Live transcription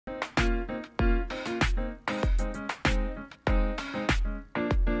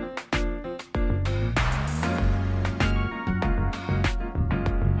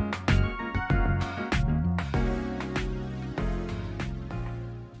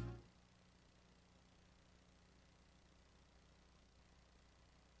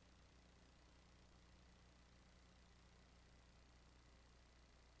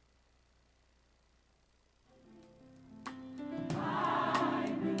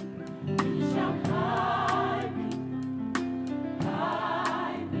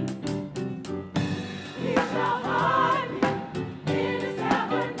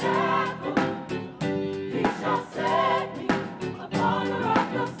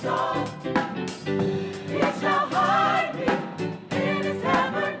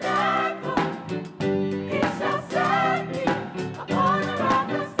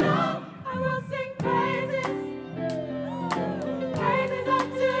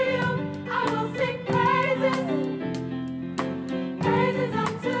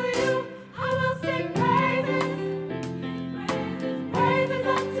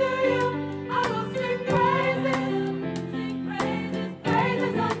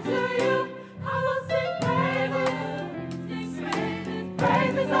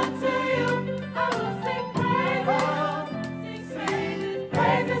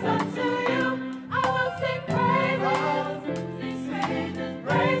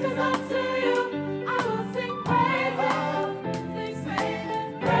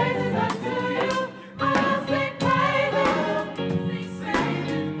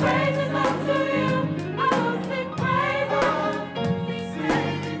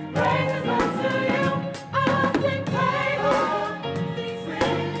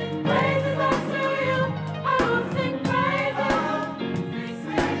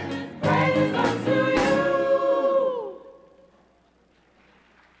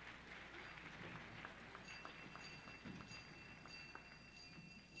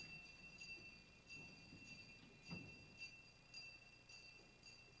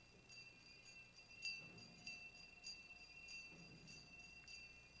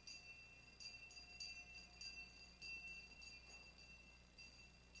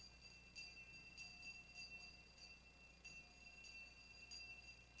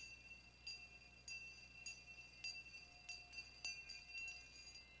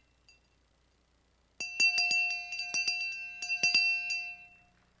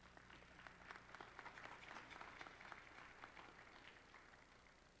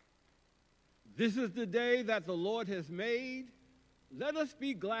This is the day that the Lord has made. Let us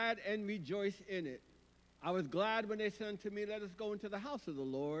be glad and rejoice in it. I was glad when they said unto me, let us go into the house of the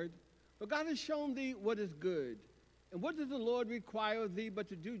Lord. For God has shown thee what is good. And what does the Lord require of thee but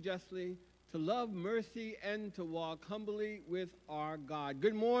to do justly, to love mercy, and to walk humbly with our God?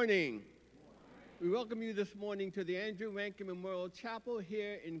 Good morning. We welcome you this morning to the Andrew Rankin Memorial Chapel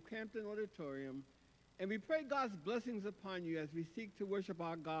here in Crampton Auditorium. And we pray God's blessings upon you as we seek to worship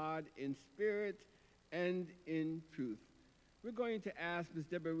our God in spirit and in truth. We're going to ask Ms.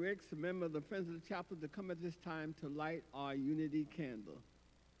 Deborah Ricks, a member of the Friends of the Chapel, to come at this time to light our unity candle.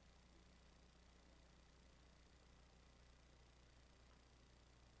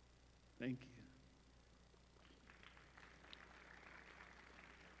 Thank you.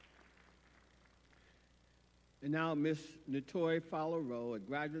 And now Ms. Natoy Fowler-Rowe, a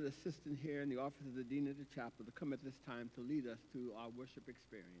graduate assistant here in the Office of the Dean of the Chapel, to come at this time to lead us through our worship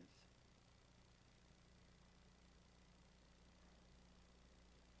experience.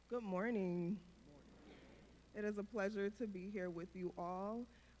 Good morning. It is a pleasure to be here with you all.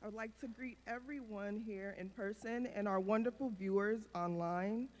 I would like to greet everyone here in person and our wonderful viewers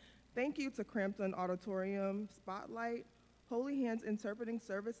online. Thank you to Crampton Auditorium, Spotlight, Holy Hands Interpreting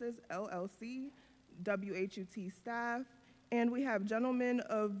Services, LLC, WHUT staff, and we have Gentlemen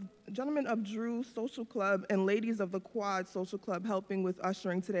of Drew Social Club and Ladies of the Quad Social Club helping with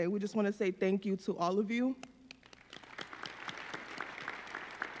ushering today. We just want to say thank you to all of you.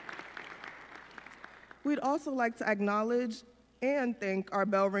 We'd also like to acknowledge and thank our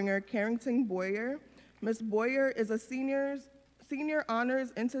bell ringer, Carrington Boyer. Ms. Boyer is a senior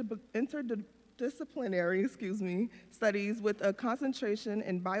honors interdisciplinary studies with a concentration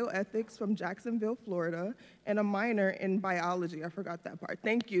in bioethics from Jacksonville, Florida, and a minor in biology. I forgot that part.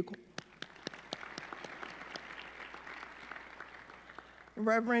 Thank you.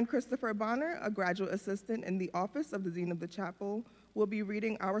 Reverend Christopher Bonner, a graduate assistant in the Office of the Dean of the Chapel, will be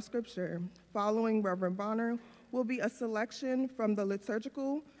reading our scripture. Following Reverend Bonner will be a selection from the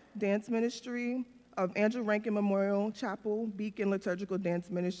liturgical dance ministry of Andrew Rankin Memorial Chapel Beacon Liturgical Dance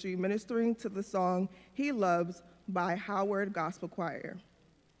Ministry, ministering to the song He Loves by Howard Gospel Choir.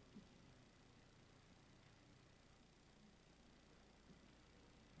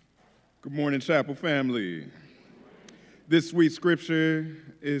 Good morning, Chapel family. This week's scripture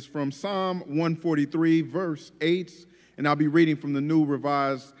is from Psalm 143, verse 8, and I'll be reading from the New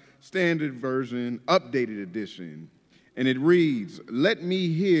Revised Standard Version, Updated Edition. And it reads, "Let me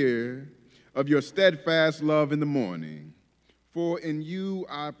hear of your steadfast love in the morning, for in you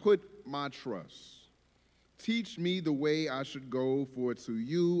I put my trust. Teach me the way I should go, for to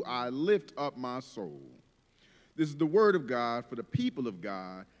you I lift up my soul." This is the word of God for the people of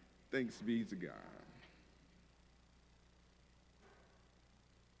God. Thanks be to God.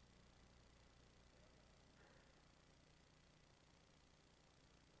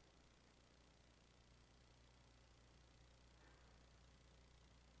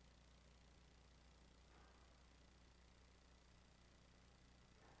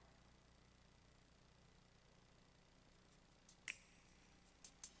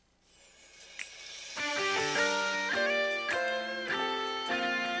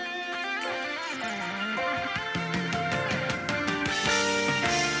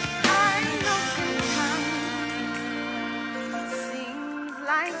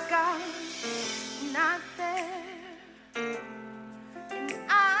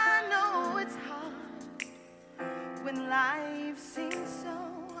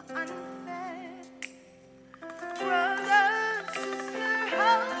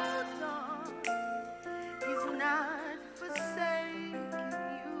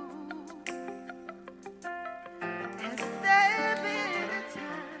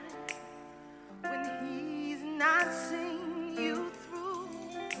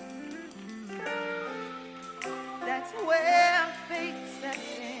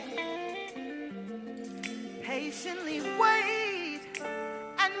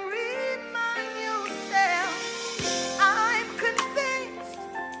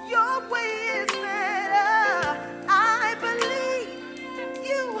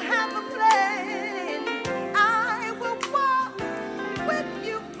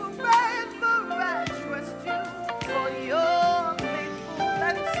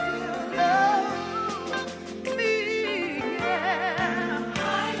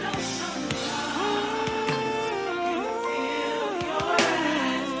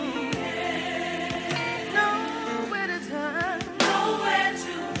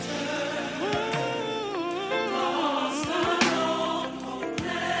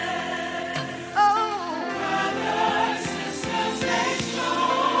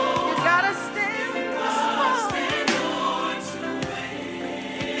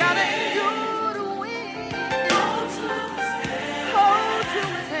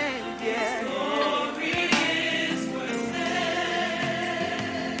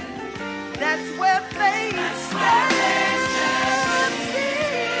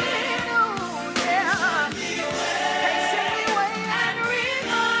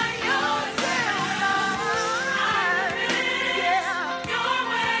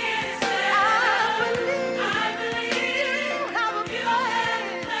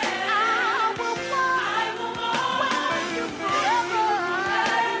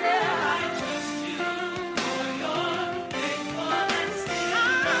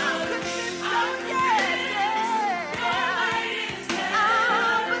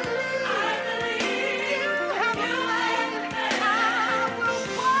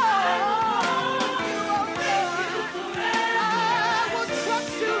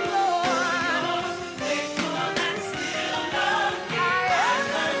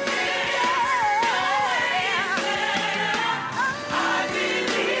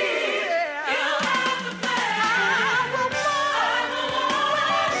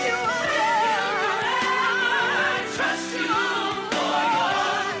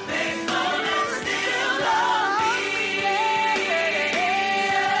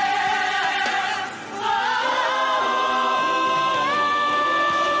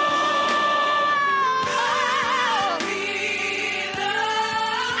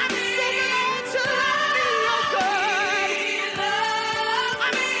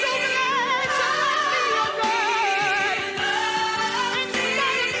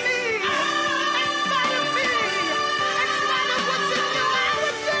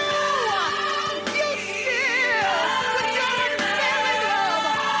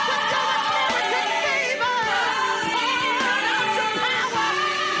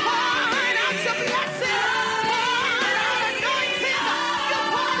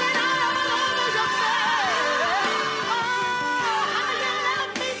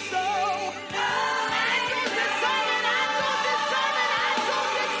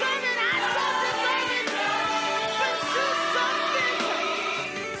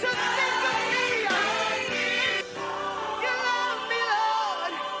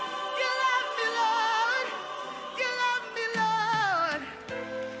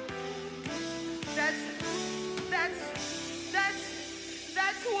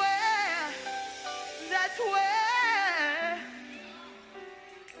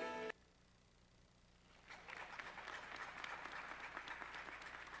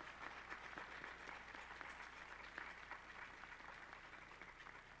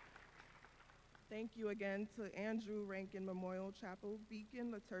 Thank you again to Andrew Rankin Memorial Chapel Beacon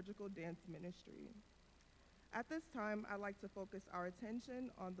Liturgical Dance Ministry. At this time, I'd like to focus our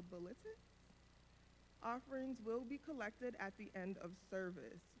attention on the bulletin. Offerings will be collected at the end of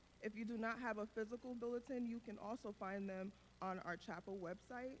service. If you do not have a physical bulletin, you can also find them on our chapel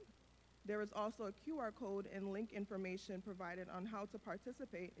website. There is also a QR code and link information provided on how to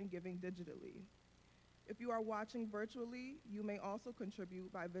participate in giving digitally. If you are watching virtually, you may also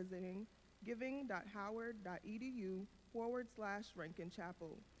contribute by visiting giving.howard.edu/Rankin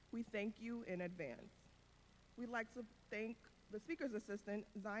Chapel. We thank you in advance. We'd like to thank the speaker's assistant,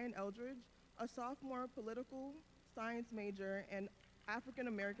 Zion Eldridge, a sophomore political science major and African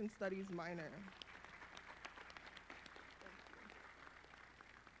American Studies minor.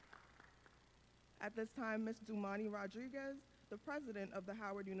 At this time, Ms. Dumani Rodriguez, the president of the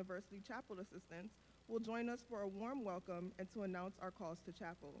Howard University Chapel Assistants, will join us for a warm welcome and to announce our calls to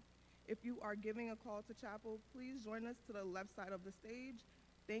chapel. If you are giving a call to chapel, please join us to the left side of the stage.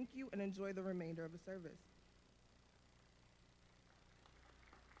 Thank you and enjoy the remainder of the service.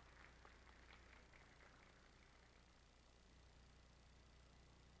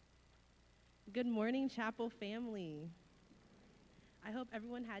 Good morning, chapel family. I hope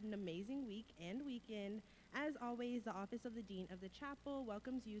everyone had an amazing week and weekend. As always, the Office of the Dean of the Chapel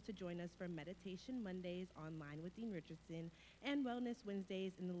welcomes you to join us for Meditation Mondays online with Dean Richardson and Wellness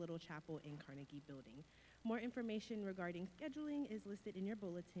Wednesdays in the Little Chapel in Carnegie Building. More information regarding scheduling is listed in your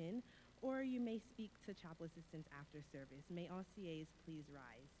bulletin, or you may speak to chapel assistants after service. May all CAs please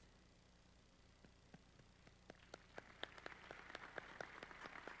rise.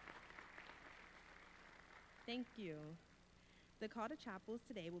 Thank you. The call to chapels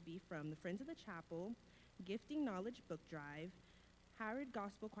today will be from the Friends of the Chapel, Gifting Knowledge Book Drive, Howard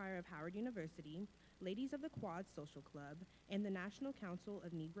Gospel Choir of Howard University, Ladies of the Quad Social Club, and the National Council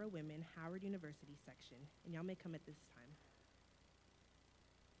of Negro Women Howard University section. And y'all may come at this time.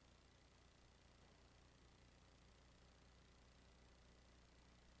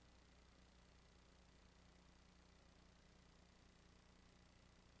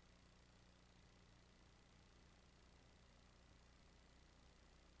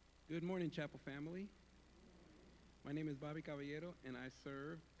 Good morning, chapel family. My name is Bobby Caballero, and I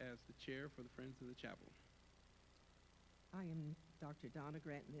serve as the chair for the Friends of the Chapel. I am Dr. Donna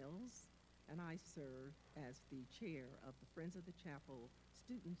Grant Mills, and I serve as the chair of the Friends of the Chapel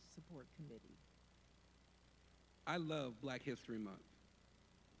Student Support Committee. I love Black History Month.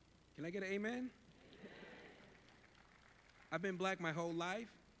 Can I get an amen? I've been black my whole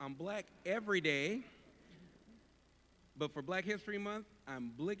life. I'm black every day. But for Black History Month,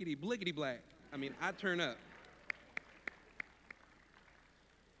 I'm blickety black. I mean, I turn up.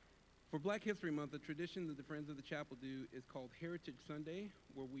 For Black History Month, the tradition that the Friends of the Chapel do is called Heritage Sunday,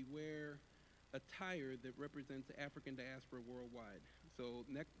 where we wear attire that represents the African diaspora worldwide. So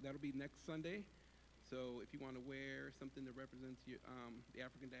that'll be next Sunday. So if you want to wear something that represents the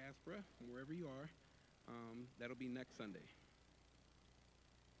African diaspora, from wherever you are, that'll be next Sunday.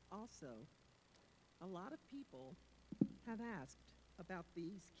 Also, a lot of people have asked about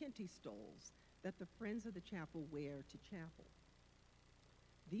these kente stoles that the Friends of the Chapel wear to chapel.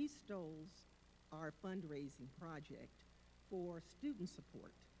 These stoles are a fundraising project for student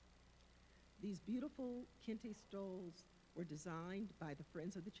support. These beautiful kente stoles were designed by the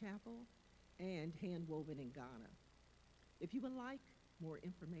Friends of the Chapel and hand-woven in Ghana. If you would like more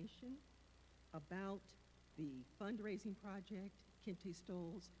information about the fundraising project, kente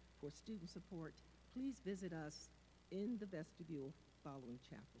stoles for student support, please visit us in the vestibule following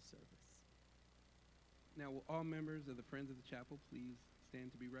chapel service. Now, will all members of the Friends of the Chapel please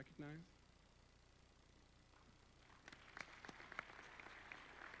stand to be recognized?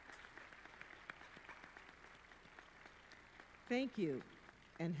 Thank you,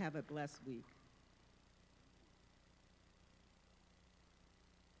 and have a blessed week.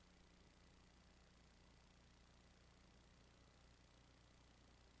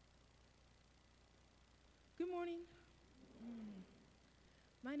 Good morning.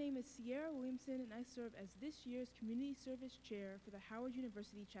 My name is Sierra Williamson, and I serve as this year's Community Service Chair for the Howard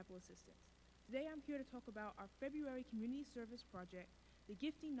University Chapel Assistants. Today I'm here to talk about our February Community Service Project, the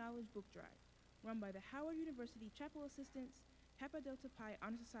Gifting Knowledge Book Drive, run by the Howard University Chapel Assistants, Kappa Delta Pi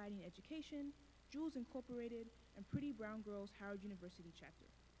Honor Society in Education, Jules Incorporated, and Pretty Brown Girls Howard University Chapter.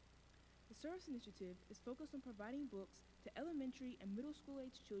 The service initiative is focused on providing books to elementary and middle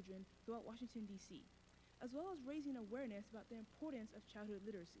school-aged children throughout Washington, D.C., as well as raising awareness about the importance of childhood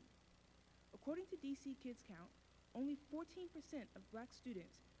literacy. According to DC Kids Count, only 14% of Black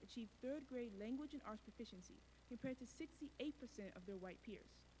students achieve third grade language and arts proficiency, compared to 68% of their white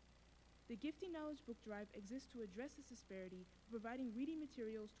peers. The Gifting Knowledge Book Drive exists to address this disparity by providing reading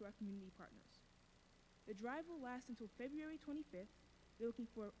materials to our community partners. The drive will last until February 25th. We're looking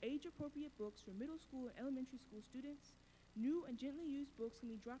for age-appropriate books for middle school and elementary school students. New and gently used books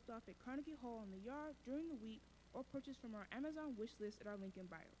can be dropped off at Carnegie Hall in the yard during the week or purchased from our Amazon wish list at our link in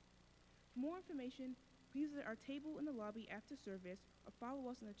bio. For more information, please visit our table in the lobby after service or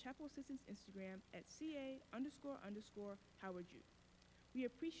follow us on the Chapel Assistance Instagram at @CA__Howard U. We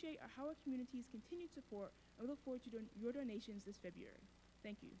appreciate our Howard community's continued support and we look forward to your donations this February.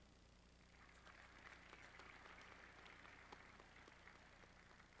 Thank you.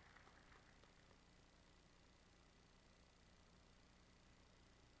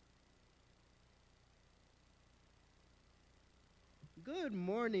 Good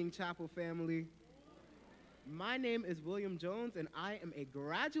morning, Chapel family. My name is William Jones, and I am a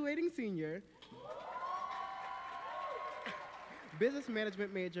graduating senior, business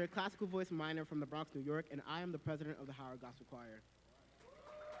management major, classical voice minor from the Bronx, New York, and I am the president of the Howard Gospel Choir.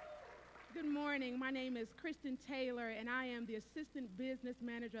 Good morning. My name is Kristen Taylor, and I am the assistant business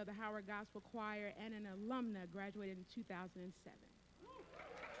manager of the Howard Gospel Choir and an alumna graduated in 2007.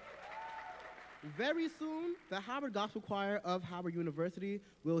 Very soon, the Howard Gospel Choir of Howard University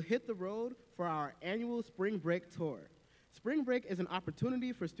will hit the road for our annual Spring Break Tour. Spring Break is an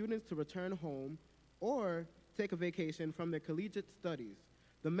opportunity for students to return home or take a vacation from their collegiate studies.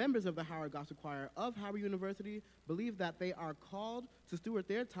 The members of the Howard Gospel Choir of Howard University believe that they are called to steward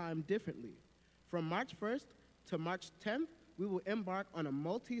their time differently. From March 1st to March 10th, we will embark on a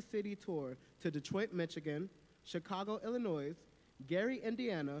multi-city tour to Detroit, Michigan, Chicago, Illinois, Gary,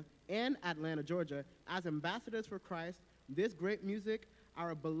 Indiana, and Atlanta, Georgia, as ambassadors for Christ, this great music,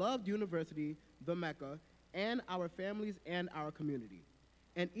 our beloved university, the Mecca, and our families and our community.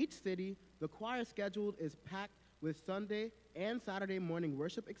 In each city, the choir schedule is packed with Sunday and Saturday morning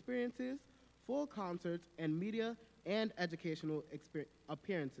worship experiences, full concerts, and media and educational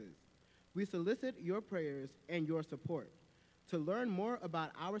appearances. We solicit your prayers and your support. To learn more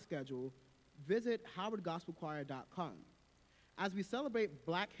about our schedule, visit howardgospelchoir.com. As we celebrate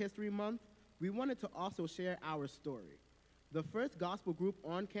Black History Month, we wanted to also share our story. The first gospel group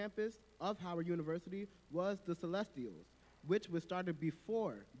on campus of Howard University was the Celestials, which was started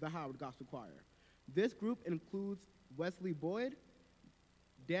before the Howard Gospel Choir. This group includes Wesley Boyd,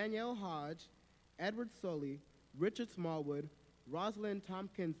 Danielle Hodge, Edward Sully, Richard Smallwood, Rosalind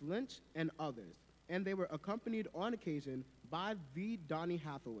Tompkins Lynch, and others. And they were accompanied on occasion by the Donny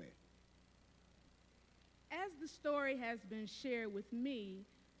Hathaway. As the story has been shared with me,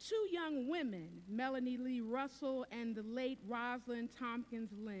 two young women, Melanie Lee Russell and the late Rosalind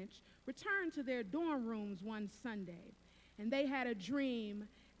Tompkins Lynch, returned to their dorm rooms one Sunday, and they had a dream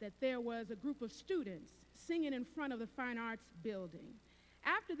that there was a group of students singing in front of the Fine Arts building.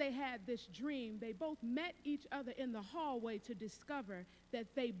 After they had this dream, they both met each other in the hallway to discover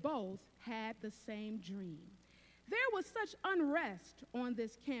that they both had the same dream. There was such unrest on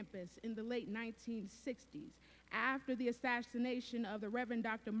this campus in the late 1960s after the assassination of the Reverend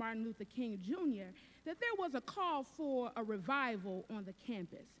Dr. Martin Luther King Jr. that there was a call for a revival on the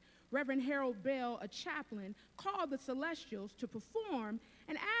campus. Reverend Harold Bell, a chaplain, called the Celestials to perform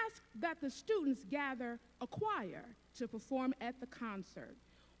and asked that the students gather a choir to perform at the concert.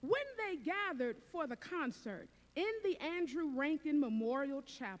 When they gathered for the concert in the Andrew Rankin Memorial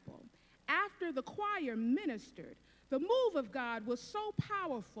Chapel, after the choir ministered, the move of God was so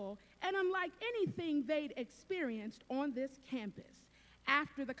powerful and unlike anything they'd experienced on this campus.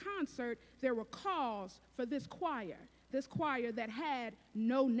 After the concert, there were calls for this choir that had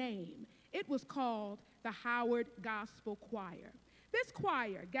no name. It was called the Howard Gospel Choir. This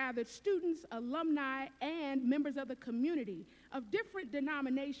choir gathered students, alumni, and members of the community of different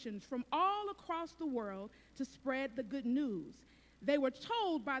denominations from all across the world to spread the good news. They were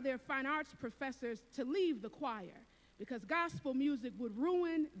told by their fine arts professors to leave the choir because gospel music would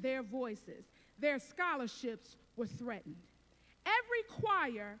ruin their voices. Their scholarships were threatened. Every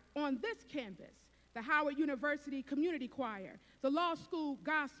choir on this campus, the Howard University Community Choir, the Law School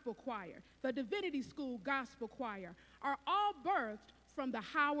Gospel Choir, the Divinity School Gospel Choir, are all birthed from the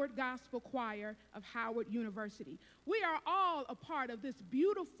Howard Gospel Choir of Howard University. We are all a part of this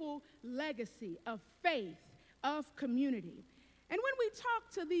beautiful legacy of faith, of community. And when we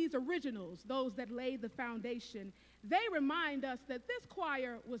talk to these originals, those that laid the foundation, they remind us that this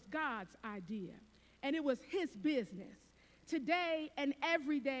choir was God's idea, and it was his business. Today and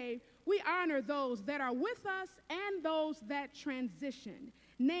every day, we honor those that are with us and those that transitioned.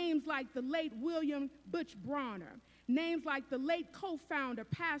 Names like the late William Butch Bronner Names like the late co-founder,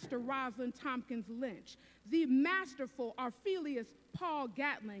 Pastor Rosalind Tompkins Lynch, the masterful Orpheus Paul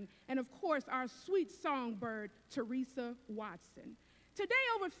Gatling, and of course, our sweet songbird, Teresa Watson. Today,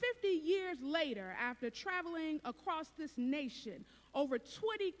 over 50 years later, after traveling across this nation, over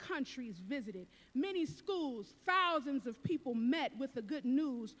 20 countries visited, many schools, thousands of people met with the good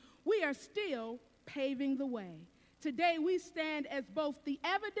news, we are still paving the way. Today, we stand as both the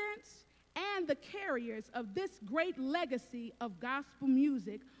evidence and the carriers of this great legacy of gospel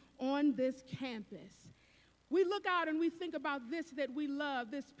music on this campus. We look out and we think about this that we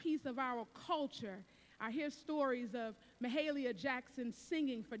love, this piece of our culture. I hear stories of Mahalia Jackson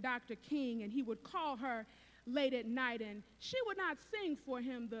singing for Dr. King, and he would call her late at night, and she would not sing for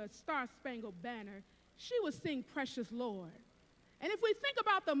him the Star-Spangled Banner. She would sing Precious Lord. And if we think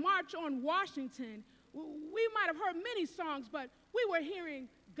about the March on Washington, we might have heard many songs, but we were hearing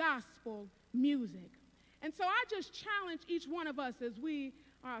gospel music. And so I just challenge each one of us as we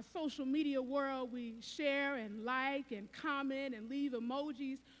are a social media world, we share and like and comment and leave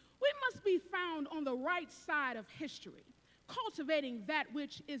emojis. We must be found on the right side of history, cultivating that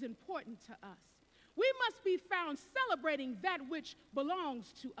which is important to us. We must be found celebrating that which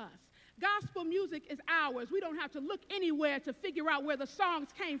belongs to us. Gospel music is ours. We don't have to look anywhere to figure out where the songs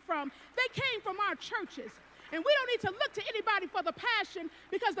came from. They came from our churches. And we don't need to look to anybody for the passion,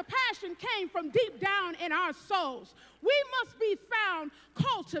 because the passion came from deep down in our souls. We must be found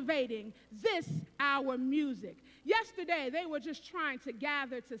cultivating this, our music. Yesterday, they were just trying to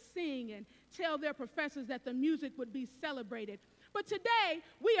gather to sing and tell their professors that the music would be celebrated. But today,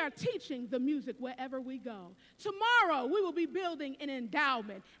 we are teaching the music wherever we go. Tomorrow, we will be building an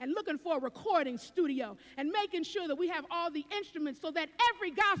endowment and looking for a recording studio and making sure that we have all the instruments so that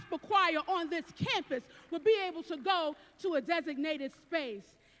every gospel choir on this campus will be able to go to a designated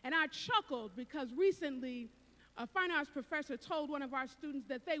space. And I chuckled because recently, a fine arts professor told one of our students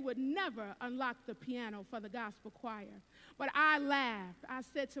that they would never unlock the piano for the gospel choir. But I laughed. I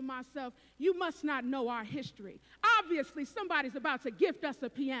said to myself, you must not know our history. Obviously, somebody's about to gift us a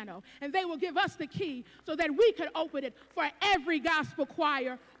piano, and they will give us the key so that we could open it for every gospel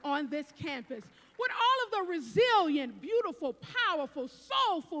choir on this campus. Would all of the resilient, beautiful, powerful,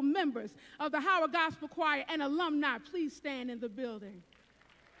 soulful members of the Howard Gospel Choir and alumni please stand in the building?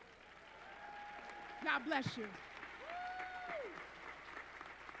 God bless you.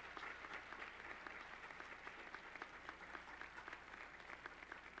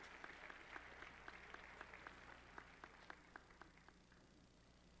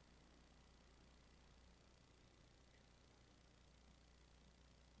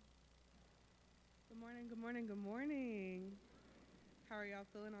 Good morning, good morning, good morning. How are y'all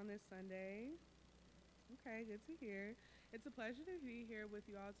feeling on this Sunday? Okay, good to hear. It's a pleasure to be here with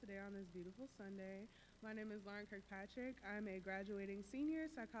you all today on this beautiful Sunday. My name is Lauren Kirkpatrick. I'm a graduating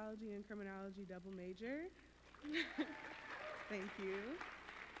senior psychology and criminology double major. Thank you.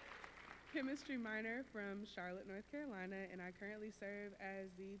 Chemistry minor from Charlotte, North Carolina, and I currently serve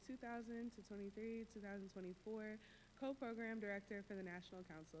as the 2023-2024 co-program director for the National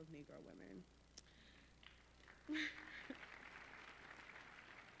Council of Negro Women.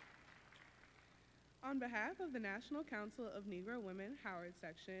 On behalf of the National Council of Negro Women Howard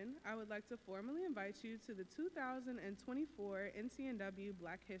Section, I would like to formally invite you to the 2024 NCNW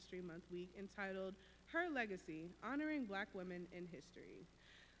Black History Month Week entitled Her Legacy, Honoring Black Women in History.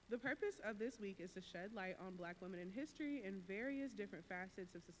 The purpose of this week is to shed light on Black women in history in various different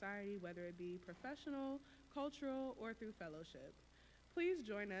facets of society, whether it be professional, cultural, or through fellowship. Please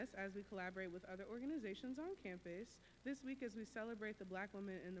join us as we collaborate with other organizations on campus this week as we celebrate the Black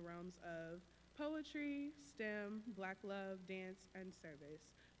women in the realms of poetry, STEM, Black love, dance, and service.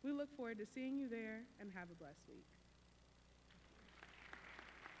 We look forward to seeing you there, and have a blessed week.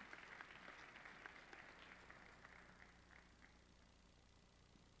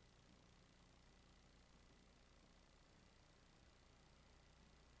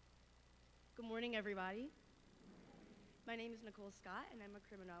 Good morning, everybody. My name is Nicole Scott, and I'm a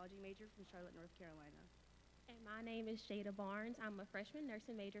criminology major from Charlotte, North Carolina. And my name is Jada Barnes. I'm a freshman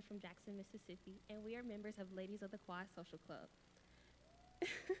nursing major from Jackson, Mississippi, and we are members of Ladies of the Quad Social Club.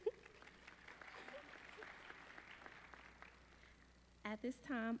 At this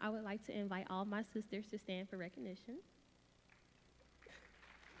time, I would like to invite all my sisters to stand for recognition.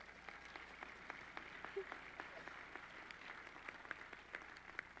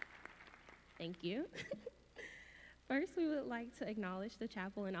 Thank you. First, we would like to acknowledge the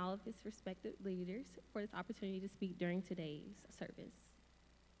chapel and all of its respected leaders for this opportunity to speak during today's service.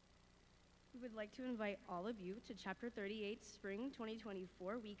 We would like to invite all of you to Chapter 38 Spring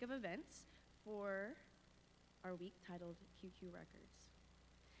 2024 Week of Events for our week titled QQ Records.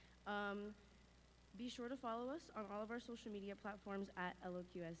 Be sure to follow us on all of our social media platforms at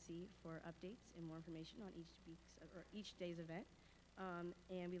LOQSC for updates and more information on each day's event.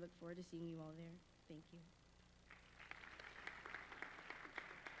 And we look forward to seeing you all there. Thank you.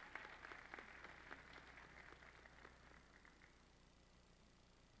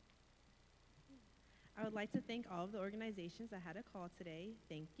 I would like to thank all of the organizations that had a call today.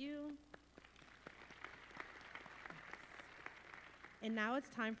 Thank you. And now it's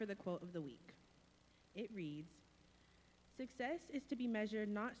time for the quote of the week. It reads, "Success is to be measured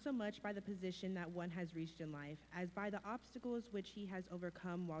not so much by the position that one has reached in life as by the obstacles which he has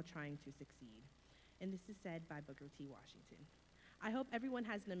overcome while trying to succeed." And this is said by Booker T. Washington. I hope everyone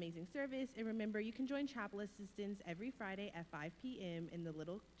has an amazing service, and remember, you can join chapel assistants every Friday at 5 p.m. in the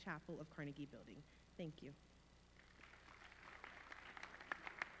Little Chapel of Carnegie Building. Thank you.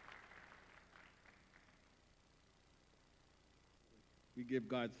 We give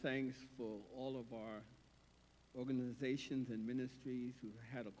God thanks for all of our organizations and ministries who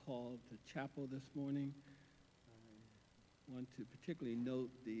had a call to chapel this morning. I want to particularly note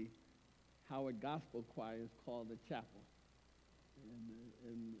the Howard Gospel Choir is called the chapel.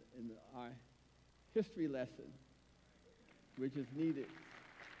 In our history lesson, which is needed.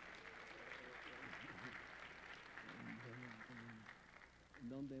 And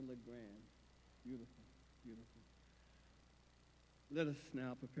don't they look grand? Beautiful, beautiful. Let us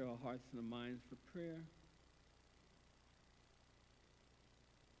now prepare our hearts and our minds for prayer.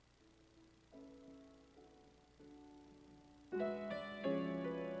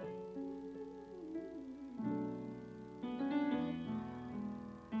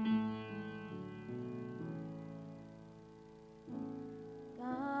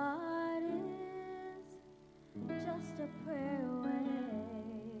 God is just a prayer away.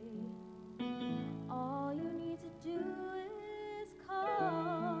 All you need to do is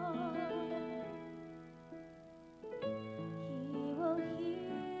call. He will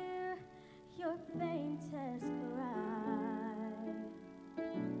hear your faintest cry.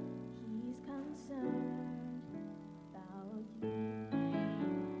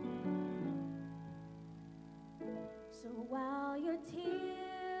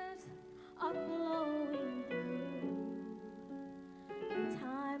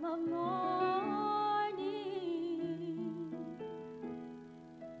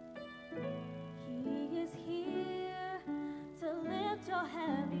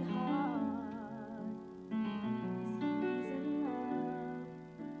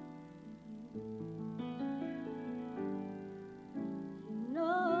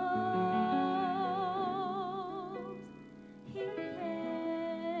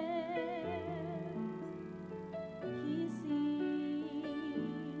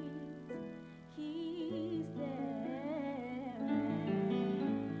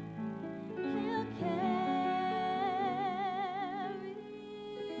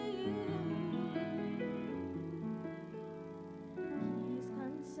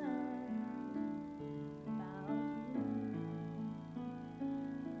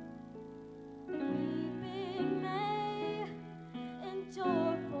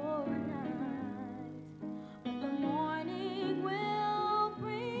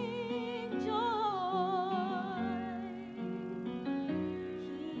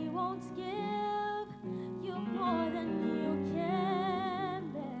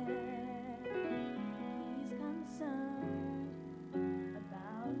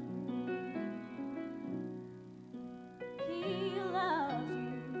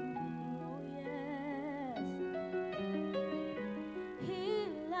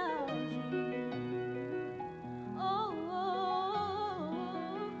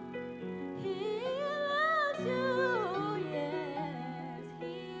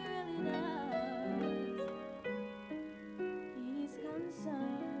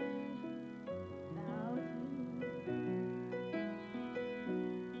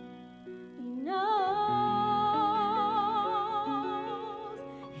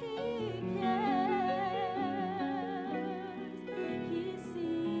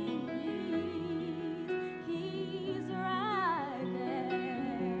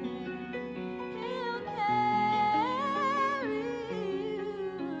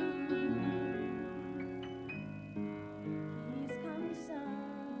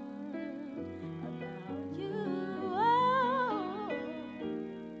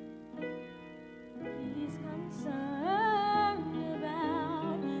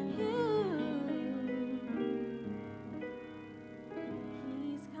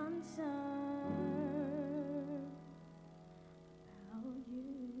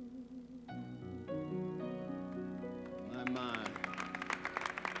 my.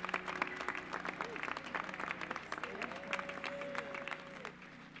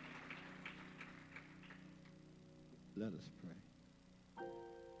 Let us pray.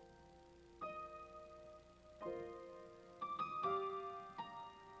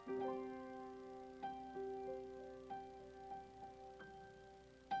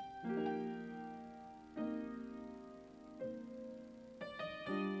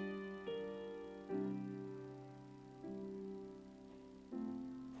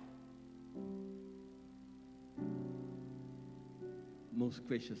 Most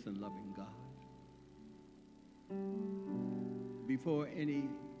gracious and loving God, before any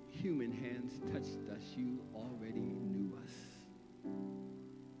human hands touched us, you already knew us.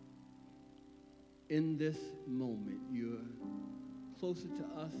 In this moment, you're closer to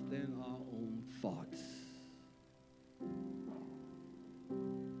us than our own thoughts.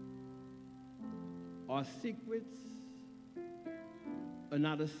 Our secrets are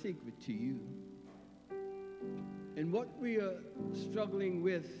not a secret to you. And what we are struggling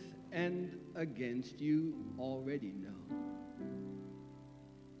with and against, you already know.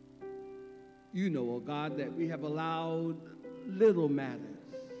 You know, oh God, that we have allowed little matters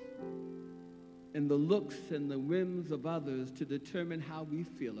and the looks and the whims of others to determine how we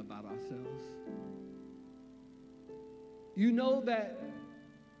feel about ourselves. You know that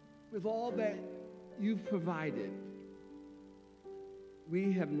with all that you've provided,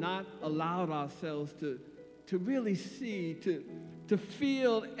 we have not allowed ourselves to really see, to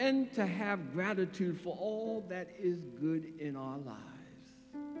feel, and to have gratitude for all that is good in our lives.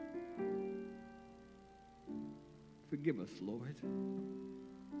 Forgive us, Lord.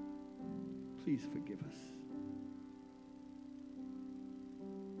 Please forgive us.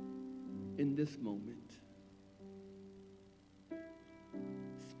 In this moment,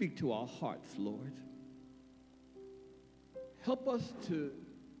 speak to our hearts, Lord. Help us to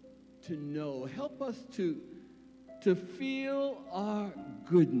know, help us to feel our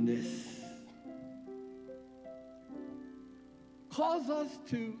goodness. Cause us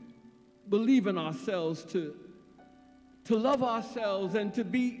to believe in ourselves, to love ourselves, and to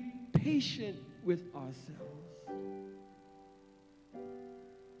be patient with ourselves.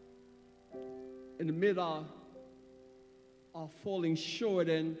 And amid our falling short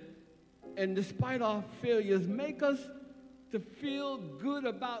and despite our failures, make us to feel good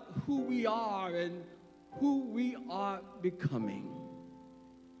about who we are and who we are becoming.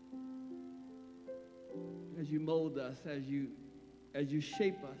 As you mold us, as you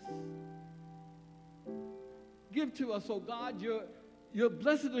shape us. Give to us, oh God, your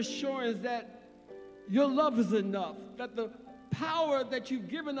blessed assurance that your love is enough, that the power that you've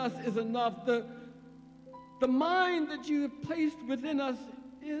given us is enough, the mind that you have placed within us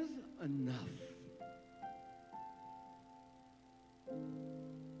is enough.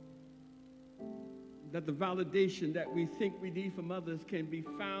 That the validation that we think we need from others can be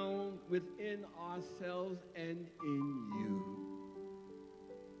found within ourselves and in you.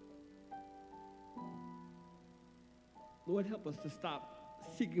 Lord, help us to stop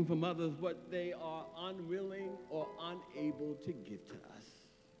seeking from others what they are unwilling or unable to give to us.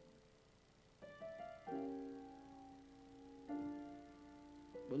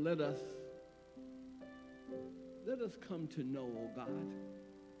 But let us come to know, oh God,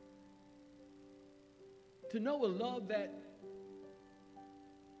 to know a love that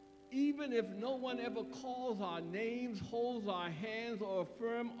even if no one ever calls our names, holds our hands, or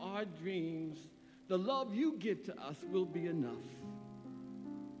affirm our dreams, the love you give to us will be enough.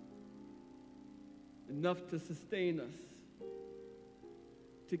 Enough to sustain us,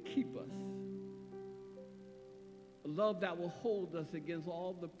 to keep us. A love that will hold us against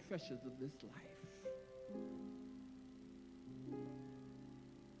all the pressures of this life.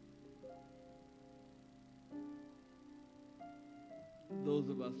 Those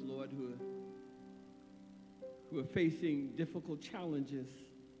of us, Lord, who are facing difficult challenges,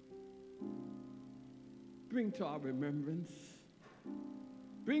 bring to our remembrance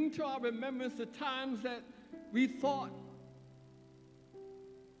the times that we thought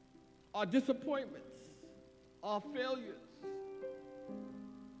our disappointments, our failures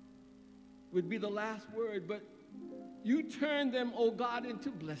would be the last word, but you turned them, oh God, into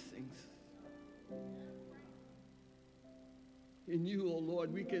blessings. In you, oh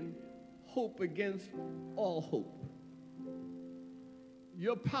Lord, we can hope against all hope.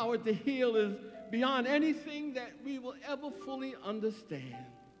 Your power to heal is beyond anything that we will ever fully understand.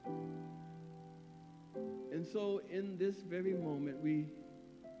 And so in this very moment, we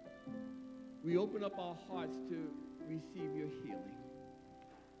open up our hearts to receive your healing.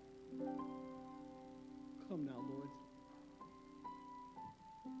 Come now, Lord.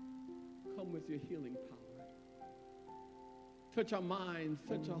 come with your healing power. Touch our minds,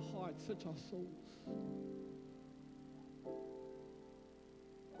 touch our hearts, touch our souls.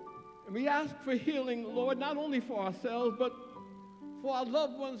 And we ask for healing, Lord, not only for ourselves, but for our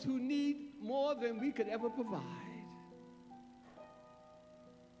loved ones who need more than we could ever provide.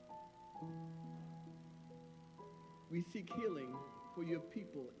 We seek healing for your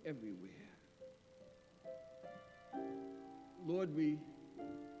people everywhere. Lord, we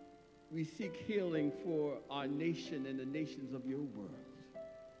seek healing for our nation and the nations of your world.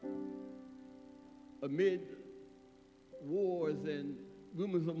 Amid wars and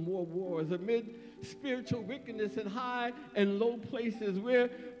rumors of more wars, amid spiritual wickedness in high and low places where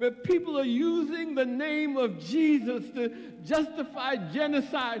people are using the name of Jesus to justify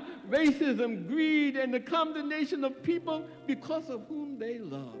genocide, racism, greed, and the condemnation of people because of whom they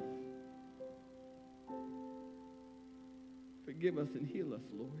love. Forgive us and heal us,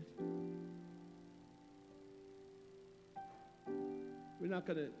 Lord. We're not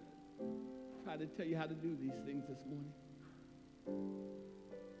going to try to tell you how to do these things this morning.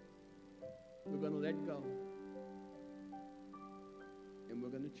 We're going to let go. And we're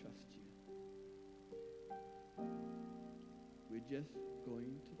going to trust you. We're just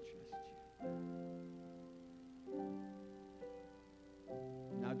going to trust you.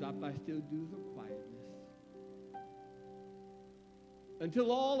 Now drop by still dues of quietness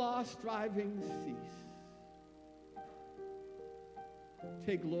until all our strivings cease.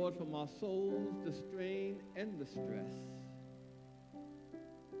 Take, Lord, from our souls the strain and the stress,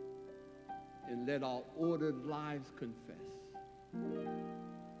 and let our ordered lives confess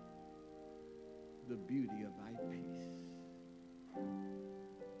the beauty of thy peace.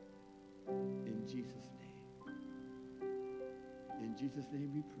 In Jesus' name. In Jesus'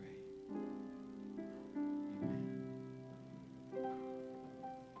 name we pray. Amen.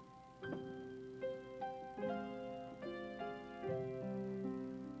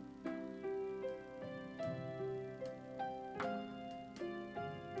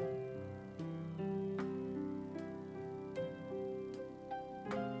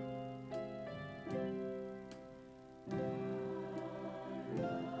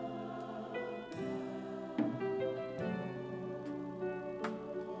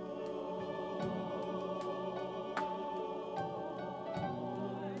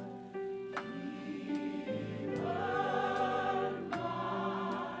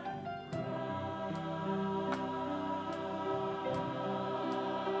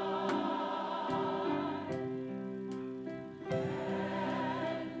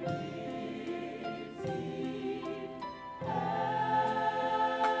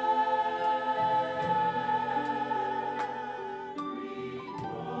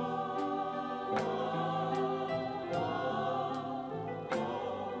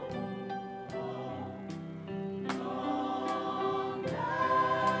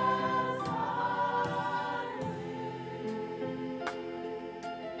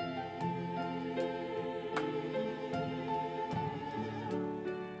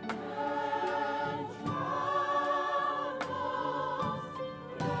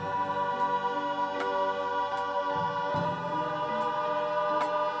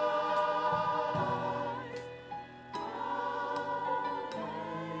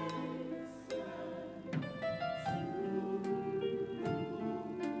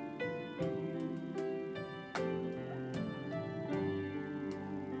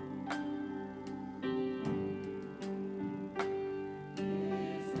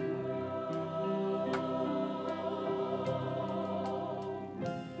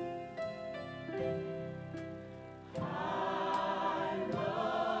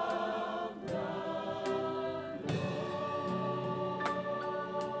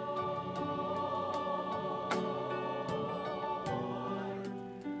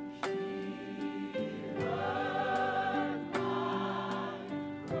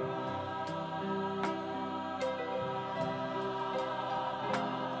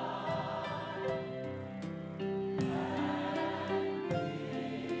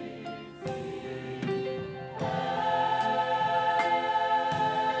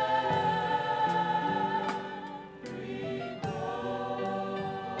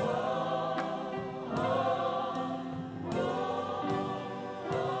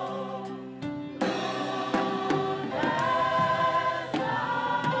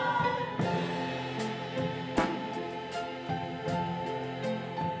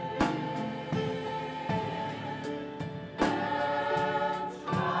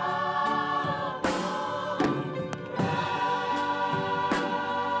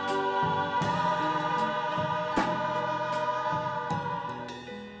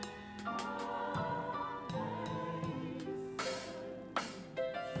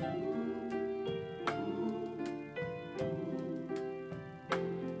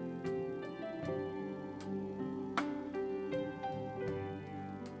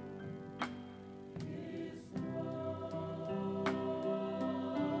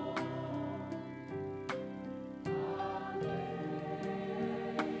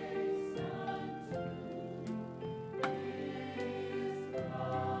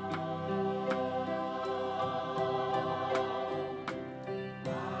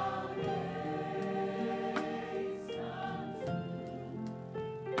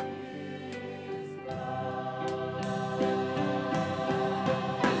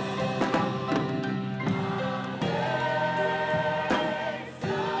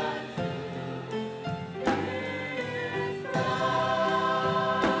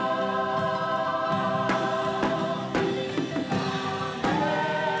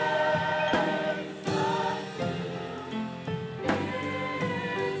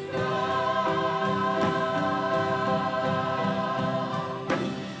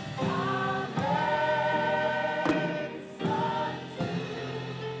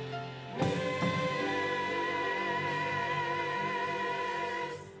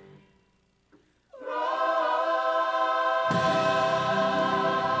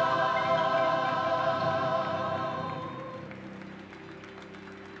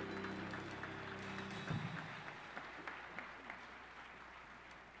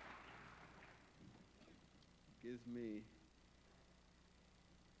 Gives me,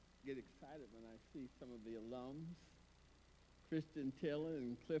 get excited when I see some of the alums, Kristen Taylor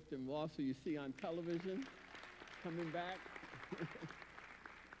and Clifton Ross, who you see on television, coming back.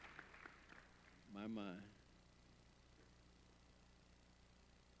 My.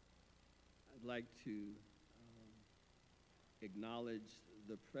 I'd like to acknowledge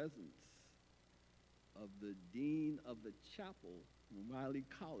the presence of the Dean of the Chapel from Wiley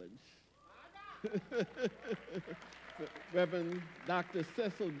College, Reverend Dr.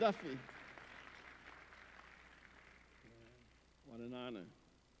 Cecil Duffy. What an honor.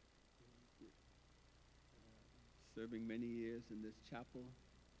 Serving many years in this chapel.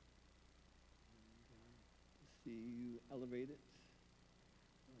 To see you elevated.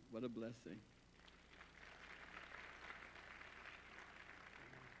 What a blessing.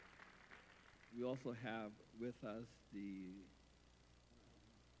 We also have with us the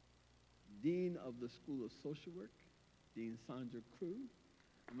Dean of the School of Social Work, Dean Sandra Crew.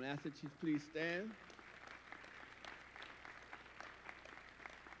 I'm going to ask that you please stand.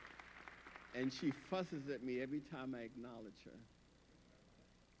 And she fusses at me every time I acknowledge her.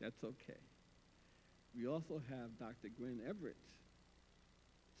 That's okay. We also have Dr. Gwen Everett,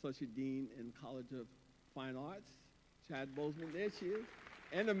 Associate Dean in College of Fine Arts. Chad Bozeman, there she is.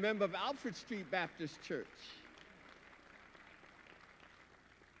 And a member of Alfred Street Baptist Church.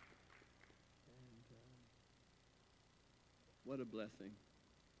 What a blessing.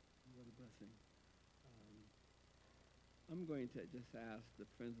 What a blessing. I'm going to just ask the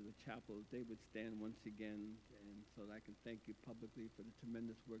Friends of the Chapel if they would stand once again, and so that I can thank you publicly for the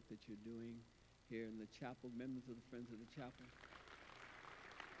tremendous work that you're doing here in the chapel. Members of the Friends of the Chapel.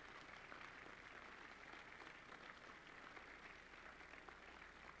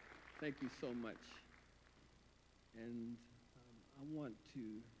 Thank you so much. And I want to,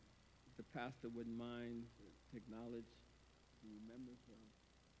 if the pastor wouldn't mind, to acknowledge the members of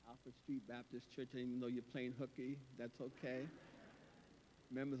Alfred Street Baptist Church. And even though you're playing hooky, that's okay.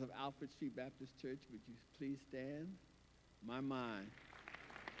 Members of Alfred Street Baptist Church, would you please stand? My.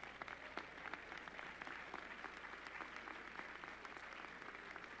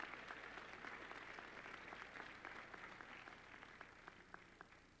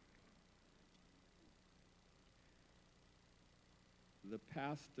 The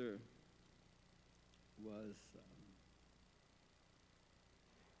pastor was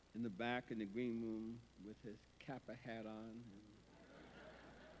in the back in the green room with his Kappa hat on, and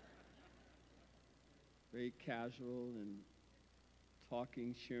very casual and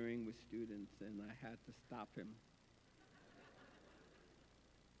talking, sharing with students, and I had to stop him.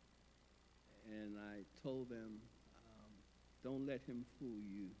 And I told them, don't let him fool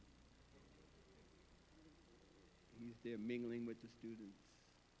you. He's there mingling with the students.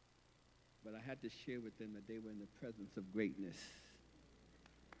 But I had to share with them that they were in the presence of greatness.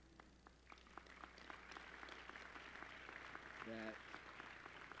 That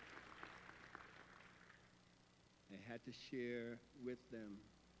I had to share with them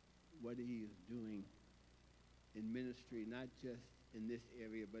what he is doing in ministry, not just in this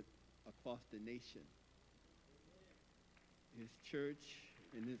area, but across the nation. His church,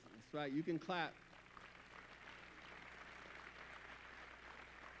 and his, that's right, you can clap.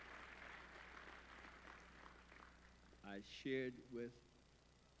 I shared with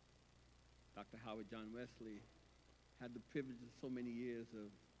Dr. Howard John Wesley, had the privilege of so many years of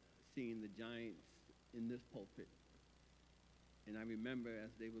seeing the giants in this pulpit. And I remember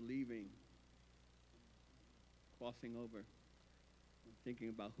as they were leaving, crossing over, thinking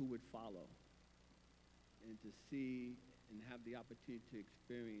about who would follow, and to see and have the opportunity to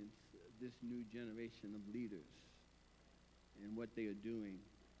experience this new generation of leaders and what they are doing.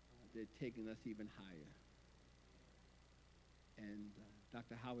 They're taking us even higher. And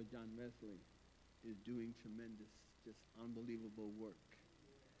Dr. Howard John Wesley is doing tremendous, just unbelievable work.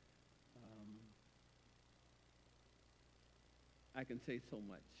 I can say so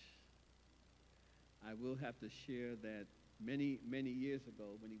much. I will have to share that many, many years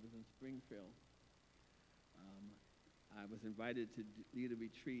ago when he was in Springfield, I was invited to lead a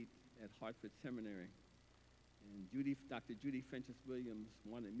retreat at Hartford Seminary. And Dr. Judy Frenchis Williams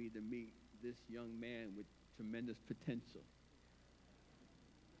wanted me to meet this young man with tremendous potential.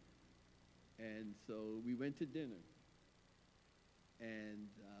 And so we went to dinner. And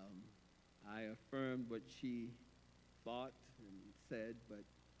I affirmed what she thought and said, but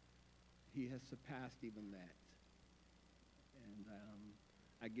he has surpassed even that. And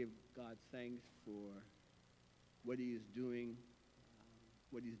I give God thanks for what he is doing,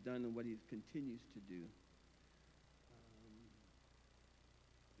 what he's done, and what he continues to do.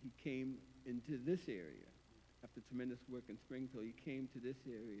 He came into this area after tremendous work in Springfield. He came to this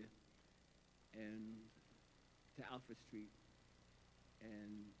area and to Alfred Street,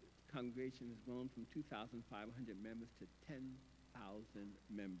 and the congregation has grown from 2,500 members to 10,000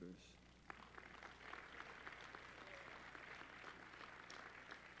 members.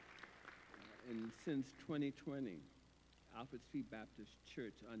 And since 2020, Alfred Street Baptist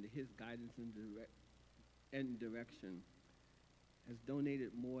Church, under his guidance and direction, has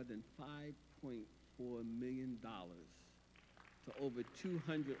donated more than $5.4 million to over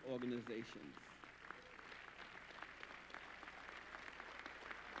 200 organizations.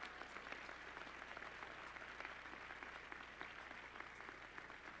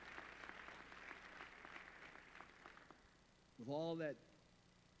 With all that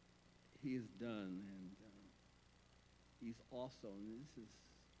he has done, and he's also, and this is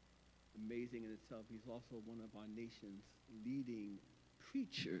amazing in itself, he's also one of our nation's leading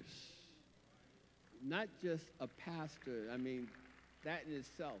preachers. Not just a pastor, I mean, that in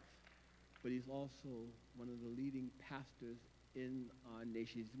itself, but he's also one of the leading pastors in our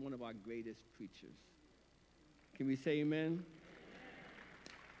nation. He's one of our greatest preachers. Can we say amen?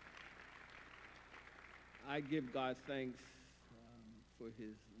 I give God thanks for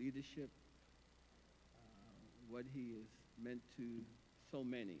his leadership, what he has meant to so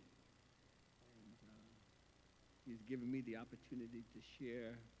many. And he's given me the opportunity to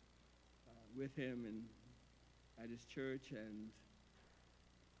share with him and at his church, and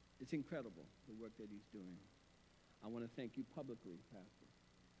it's incredible, the work that he's doing. I want to thank you publicly, Pastor.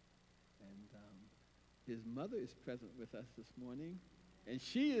 And his mother is present with us this morning, and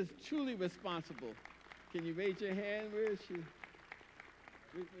she is truly responsible. Can you raise your hand? Where is she?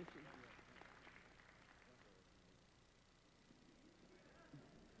 Where's she?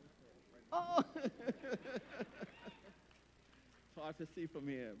 Oh! It's hard to see from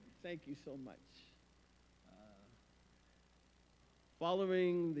here. Thank you so much.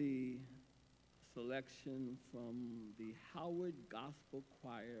 Following the selection from the Howard Gospel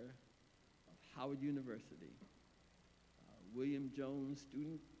Choir of Howard University, William Jones,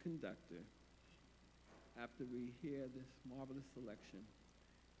 student conductor, after we hear this marvelous selection,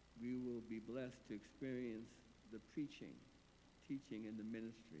 we will be blessed to experience the preaching, teaching, and the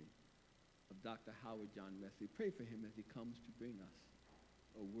ministry of Dr. Howard John Wesley. Pray for him as he comes to bring us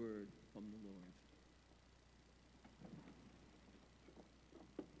a word from the Lord.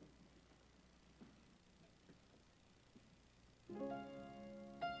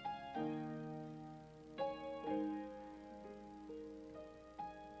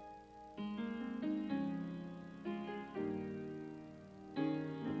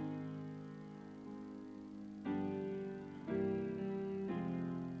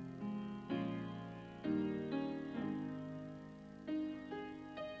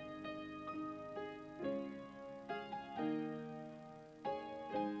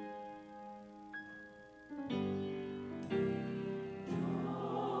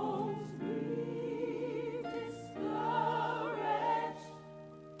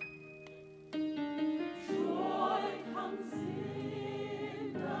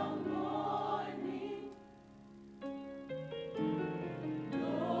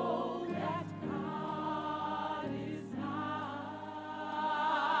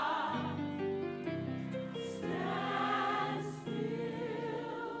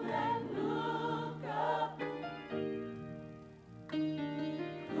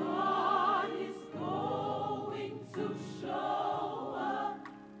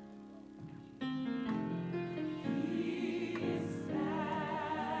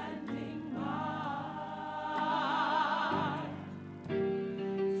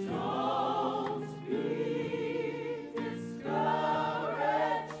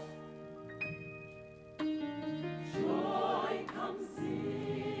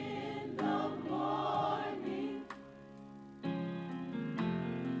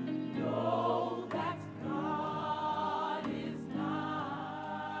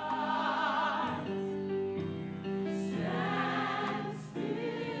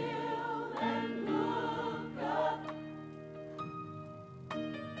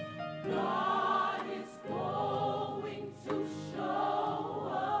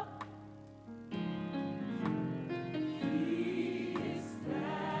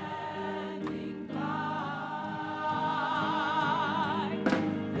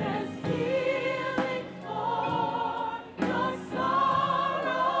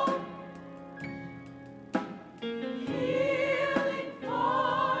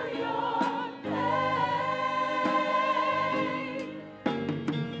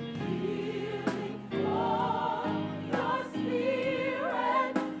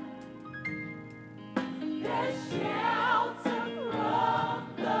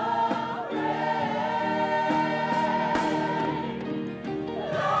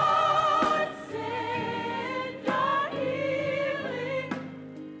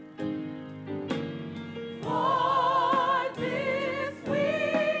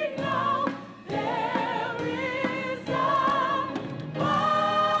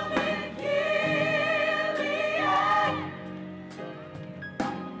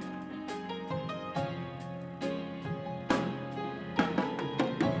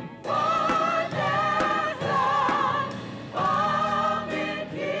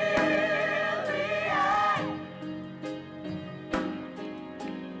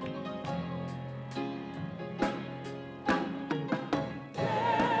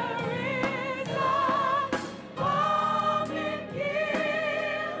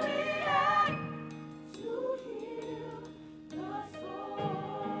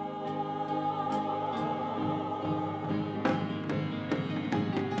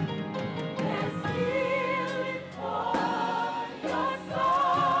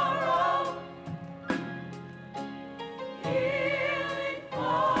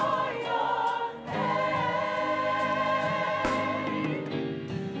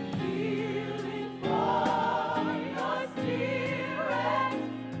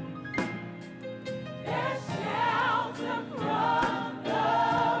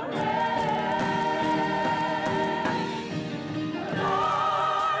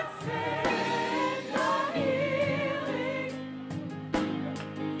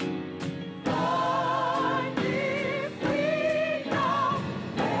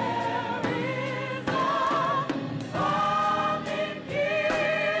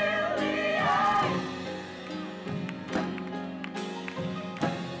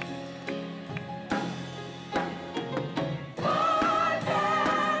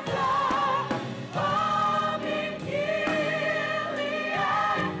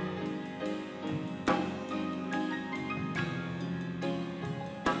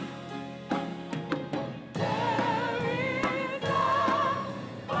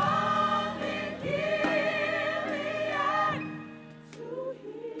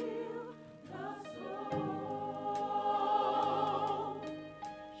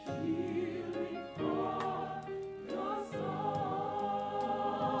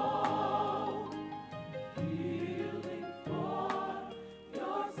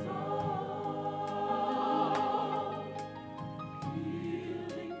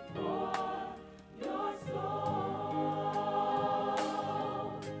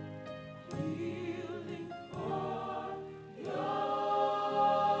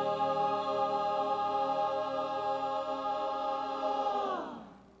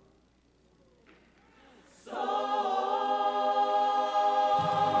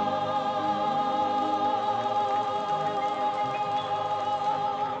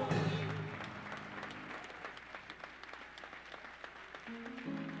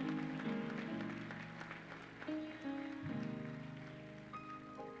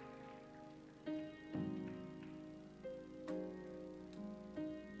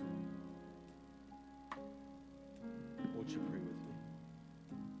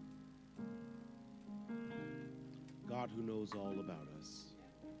 God who knows all about us.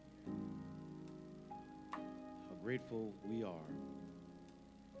 How grateful we are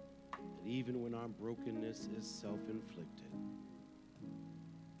that even when our brokenness is self-inflicted,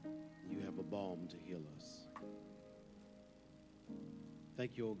 you have a balm to heal us.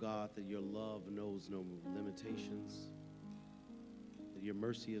 Thank you, O God, that your love knows no limitations, that your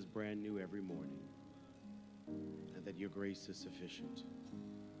mercy is brand new every morning, and that your grace is sufficient.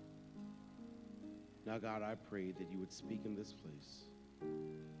 Now, God, I pray that you would speak in this place,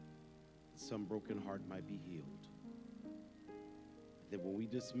 that some broken heart might be healed, that when we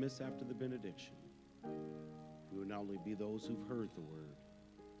dismiss after the benediction, we will not only be those who've heard the word,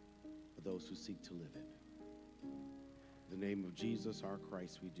 but those who seek to live it. In the name of Jesus, our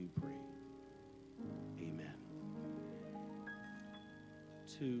Christ, we do pray. Amen.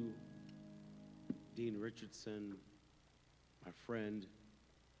 To Dean Richardson, my friend,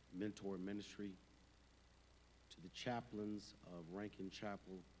 mentor ministry, to the chaplains of Rankin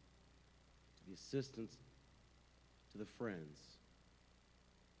Chapel, to the assistants, to the friends,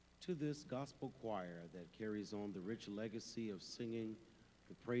 to this gospel choir that carries on the rich legacy of singing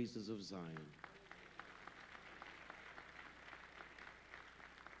the praises of Zion.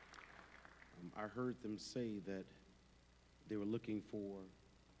 I heard them say that they were looking for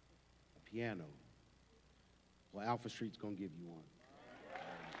a piano. Well, Alpha Street's going to give you one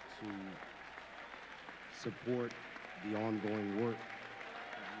to support the ongoing work.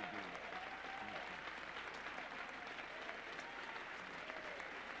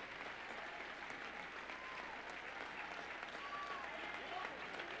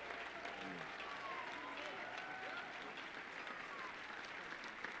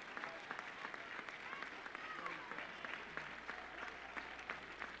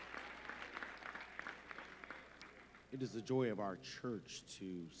 It is the joy of our church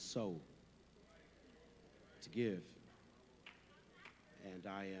to sow, to give, and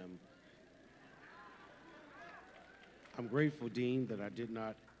I'm grateful, Dean, that I did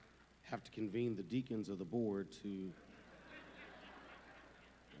not have to convene the deacons of the board to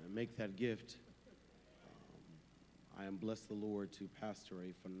make that gift. I am blessed the Lord to pastor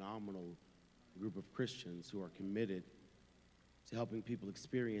a phenomenal group of Christians who are committed to helping people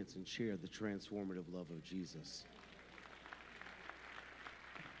experience and share the transformative love of Jesus.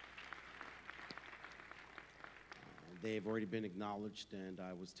 They have already been acknowledged, and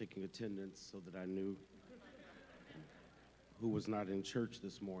I was taking attendance so that I knew who was not in church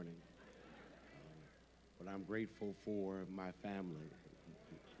this morning. But I'm grateful for my family.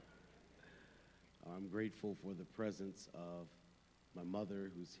 I'm grateful for the presence of my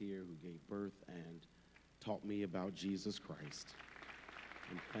mother, who's here, who gave birth and taught me about Jesus Christ.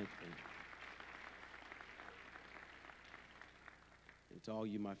 I'm thankful. And to all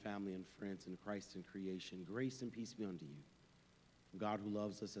you, my family and friends in Christ and creation, grace and peace be unto you. From God who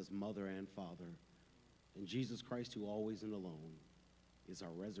loves us as mother and father, and Jesus Christ who always and alone is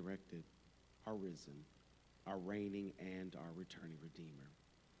our resurrected, our risen, our reigning, and our returning Redeemer.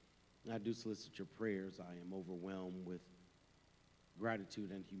 And I do solicit your prayers. I am overwhelmed with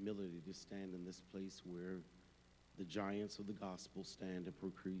gratitude and humility to stand in this place where the giants of the gospel stand and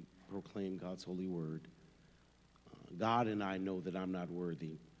proclaim God's holy word. God and I know that I'm not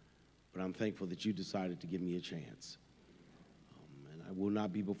worthy, but I'm thankful that you decided to give me a chance. And I will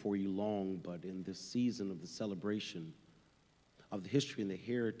not be before you long, but in this season of the celebration of the history and the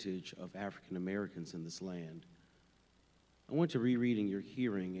heritage of African Americans in this land, I want to reread in your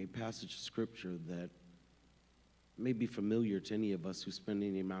hearing a passage of scripture that may be familiar to any of us who spend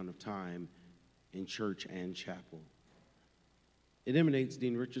any amount of time in church and chapel. It emanates,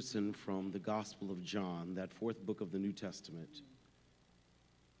 Dean Richardson, from the Gospel of John, that fourth book of the New Testament.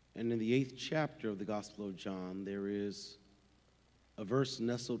 And in the 8th chapter of the Gospel of John, there is a verse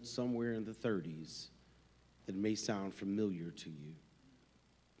nestled somewhere in the 30s that may sound familiar to you.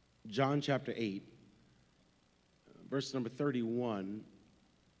 John chapter 8, verse number 31,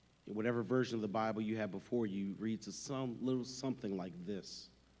 in whatever version of the Bible you have before you, reads some little something like this.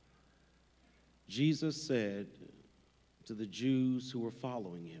 Jesus said to the Jews who were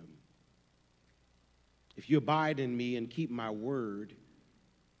following him, "If you abide in me and keep my word,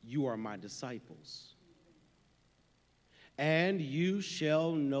 you are my disciples. And you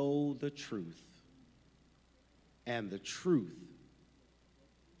shall know the truth, and the truth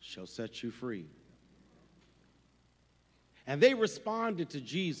shall set you free." And they responded to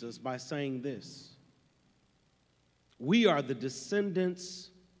Jesus by saying this: "We are the descendants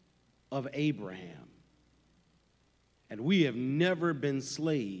of Abraham, and we have never been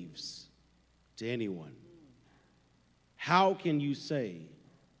slaves to anyone. How can you say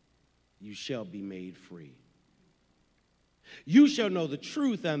you shall be made free?" You shall know the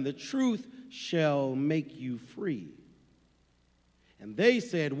truth, and the truth shall make you free. And they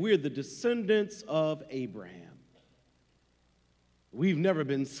said, we're the descendants of Abraham. We've never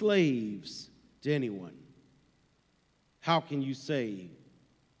been slaves to anyone. How can you say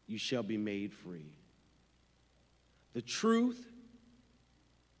you shall be made free? The truth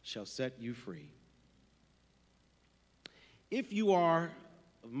shall set you free. If you are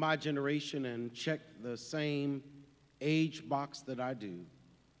of my generation and check the same age box that I do,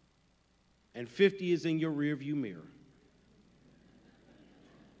 and 50 is in your rearview mirror,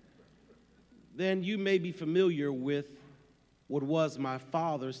 then you may be familiar with what was my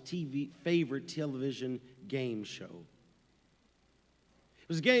father's favorite television game show. It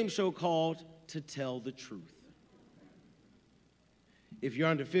was a game show called To Tell the Truth. If you're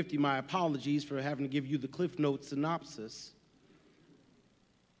under 50, my apologies for having to give you the Cliff Notes synopsis.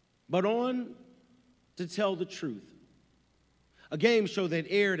 But on To Tell the Truth, a game show that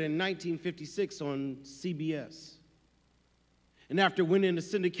aired in 1956 on CBS. And after winning a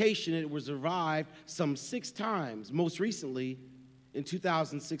syndication, it was revived some 6 times, most recently in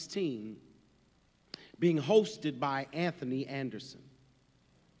 2016, being hosted by Anthony Anderson.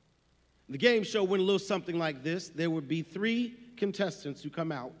 The game show went a little something like this. There would be 3 contestants who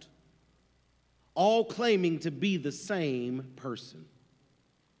come out, all claiming to be the same person.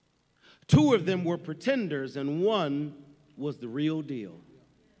 2 of them were pretenders, and 1 was the real deal.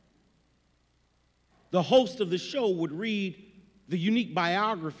 The host of the show would read the unique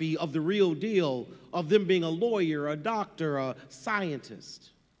biography of the real deal, of them being a lawyer, a doctor, a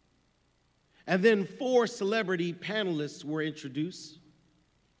scientist. And then 4 celebrity panelists were introduced.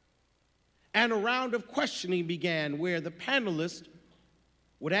 And a round of questioning began where the panelists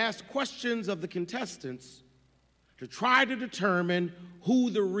would ask questions of the contestants to try to determine who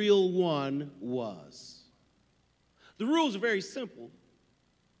the real one was. The rules are very simple.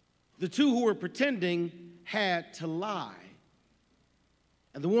 The 2 who were pretending had to lie.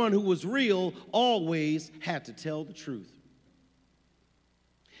 And the one who was real always had to tell the truth.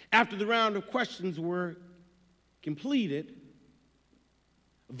 After the round of questions were completed,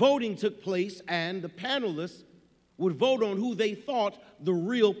 voting took place, and the panelists would vote on who they thought the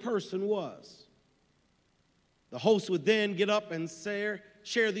real person was. The host would then get up and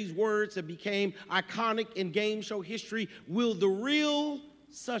share these words that became iconic in game show history. Will the real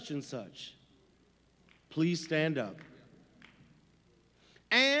such and such please stand up?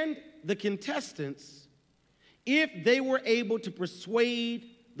 And the contestants, if they were able to persuade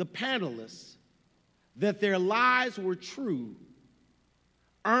the panelists that their lies were true,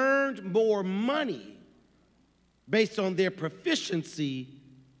 earned more money based on their proficiency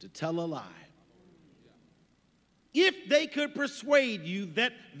to tell a lie. If they could persuade you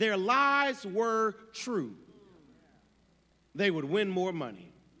that their lies were true, they would win more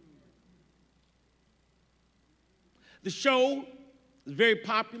money. The show is very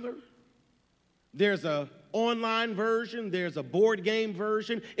popular. There's an online version. There's a board game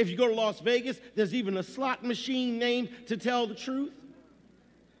version. If you go to Las Vegas, there's even a slot machine named To Tell the Truth.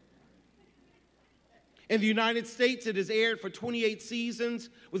 In the United States, it has aired for 28 seasons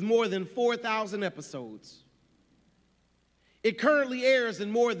with more than 4,000 episodes. It currently airs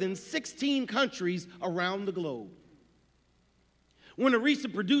in more than 16 countries around the globe. When a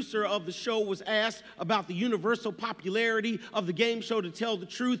recent producer of the show was asked about the universal popularity of the game show To Tell the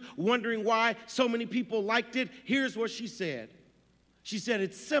Truth, wondering why so many people liked it, here's what she said. She said,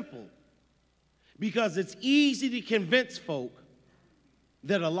 it's simple, because it's easy to convince folk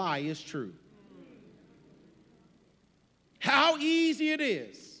that a lie is true. How easy it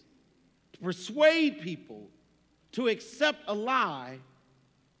is to persuade people to accept a lie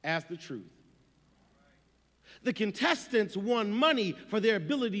as the truth. The contestants won money for their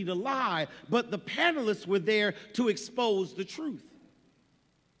ability to lie, but the panelists were there to expose the truth.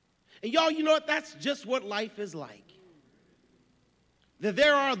 And y'all, you know what? That's just what life is like. That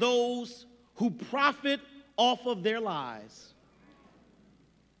there are those who profit off of their lies.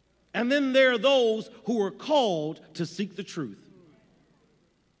 And then there are those who are called to seek the truth.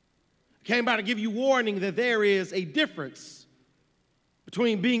 I came by to give you warning that there is a difference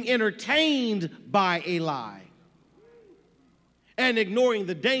between being entertained by a lie and ignoring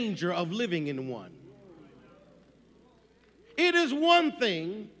the danger of living in one. It is one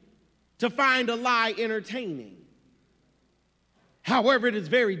thing to find a lie entertaining. However, it is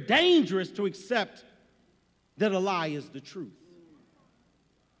very dangerous to accept that a lie is the truth.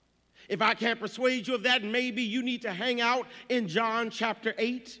 If I can't persuade you of that, maybe you need to hang out in John chapter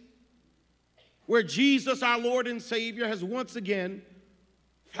 8, where Jesus, our Lord and Savior, has once again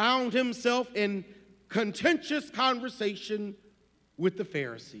found himself in contentious conversation with the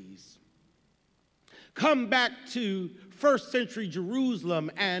Pharisees. Come back to first century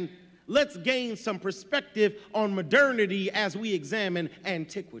Jerusalem and let's gain some perspective on modernity as we examine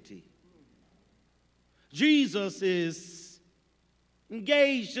antiquity. Jesus is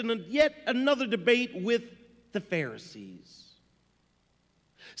engaged in yet another debate with the Pharisees.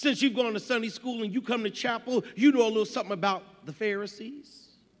 Since you've gone to Sunday school and you come to chapel, you know a little something about the Pharisees.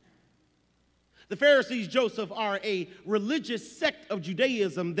 The Pharisees, Joseph, are a religious sect of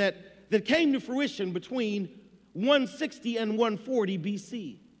Judaism that came to fruition between 160 and 140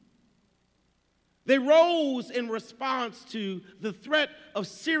 BC. They rose in response to the threat of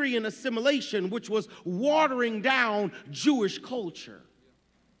Syrian assimilation, which was watering down Jewish culture.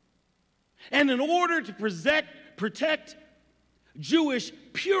 And in order to protect Jewish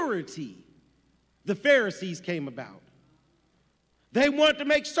purity, the Pharisees came about. They wanted to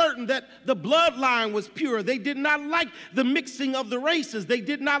make certain that the bloodline was pure. They did not like the mixing of the races. They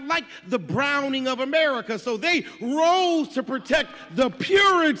did not like the browning of America. So they rose to protect the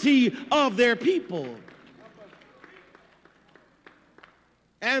purity of their people.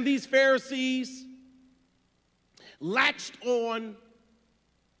 And these Pharisees latched on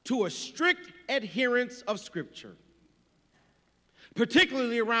to a strict adherence of Scripture,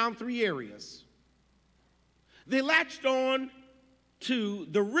 particularly around three areas. They latched on to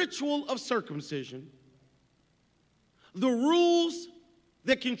the ritual of circumcision, the rules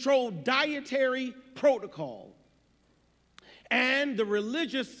that control dietary protocol, and the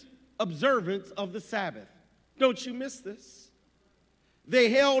religious observance of the Sabbath. Don't you miss this?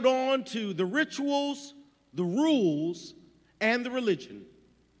 They held on to the rituals, the rules, and the religion.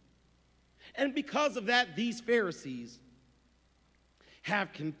 And because of that, these Pharisees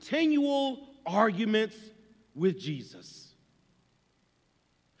have continual arguments with Jesus.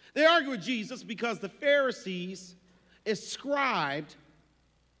 They argue with Jesus because the Pharisees ascribed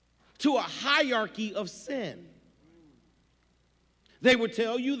to a hierarchy of sin. They would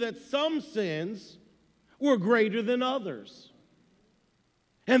tell you that some sins were greater than others.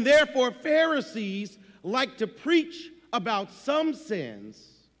 And therefore, Pharisees like to preach about some sins,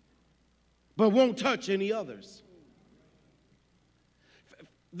 but won't touch any others.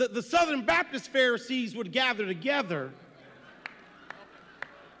 The Southern Baptist Pharisees would gather together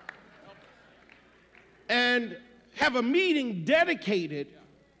and have a meeting dedicated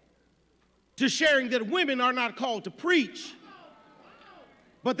to sharing that women are not called to preach,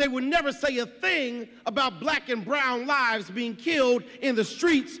 but they would never say a thing about black and brown lives being killed in the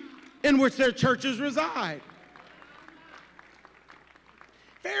streets in which their churches reside.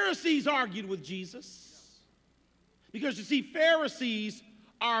 Pharisees argued with Jesus because, you see, Pharisees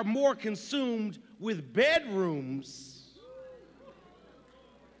are more consumed with bedrooms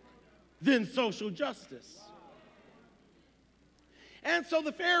than social justice. And so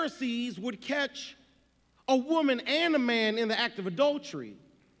the Pharisees would catch a woman and a man in the act of adultery,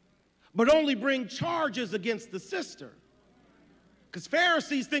 but only bring charges against the sister. Because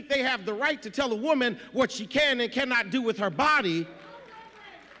Pharisees think they have the right to tell a woman what she can and cannot do with her body.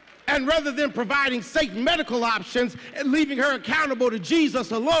 And rather than providing safe medical options and leaving her accountable to Jesus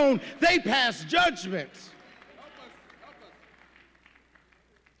alone, they pass judgment.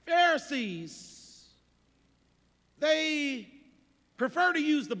 Pharisees, they prefer to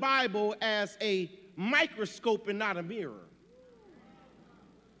use the Bible as a microscope and not a mirror.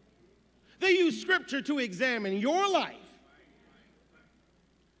 They use Scripture to examine your life,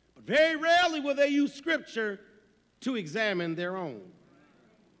 but very rarely will they use Scripture to examine their own.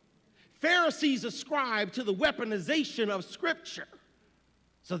 Pharisees ascribe to the weaponization of Scripture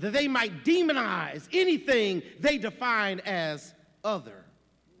so that they might demonize anything they define as other.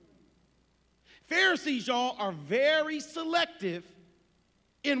 Pharisees, y'all, are very selective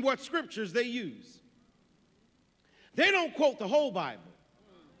in what scriptures they use. They don't quote the whole Bible,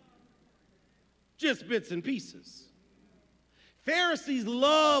 just bits and pieces. Pharisees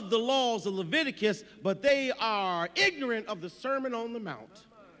love the laws of Leviticus, but they are ignorant of the Sermon on the Mount.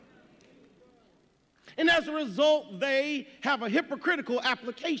 And as a result, they have a hypocritical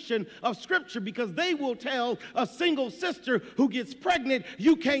application of Scripture because they will tell a single sister who gets pregnant,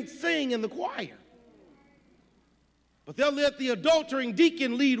 you can't sing in the choir. But they'll let the adultering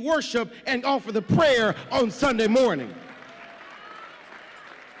deacon lead worship and offer the prayer on Sunday morning.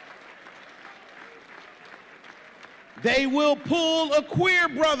 They will pull a queer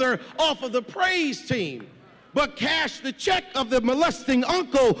brother off of the praise team, but cash the check of the molesting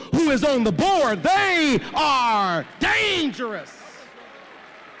uncle who is on the board. They are dangerous.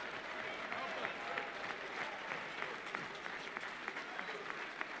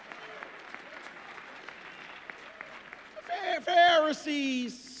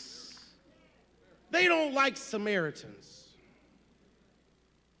 Pharisees, they don't like Samaritans.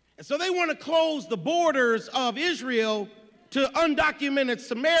 And so they want to close the borders of Israel to undocumented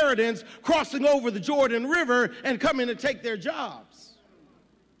Samaritans crossing over the Jordan River and coming to take their jobs.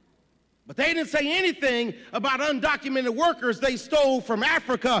 But they didn't say anything about undocumented workers they stole from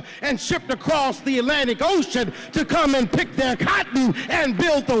Africa and shipped across the Atlantic Ocean to come and pick their cotton and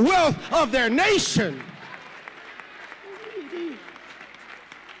build the wealth of their nation.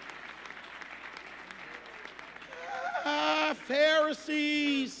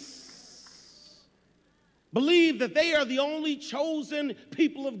 Pharisees believe that they are the only chosen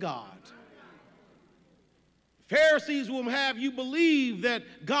people of God. Pharisees will have you believe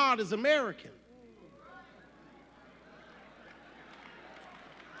that God is American.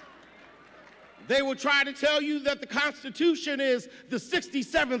 They will try to tell you that the Constitution is the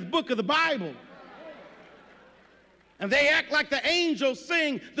 67th book of the Bible. And they act like the angels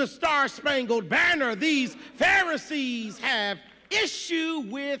sing the Star-Spangled Banner. These Pharisees have issue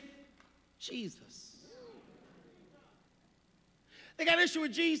with Jesus. They got issue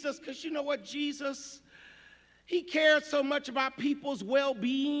with Jesus because you know what? Jesus, he cared so much about people's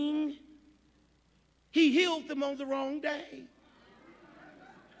well-being. He healed them on the wrong day.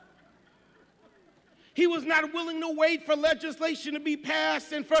 He was not willing to wait for legislation to be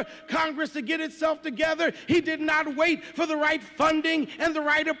passed and for Congress to get itself together. He did not wait for the right funding and the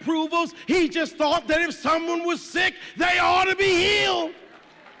right approvals. He just thought that if someone was sick, they ought to be healed.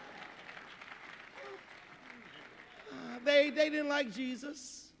 They didn't like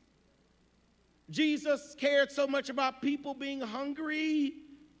Jesus. Jesus cared so much about people being hungry,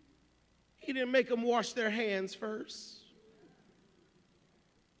 he didn't make them wash their hands first.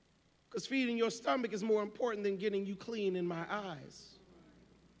 Because feeding your stomach is more important than getting you clean in my eyes.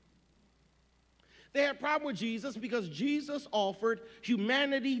 They had a problem with Jesus because Jesus offered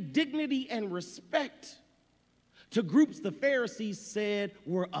humanity, dignity, and respect to groups the Pharisees said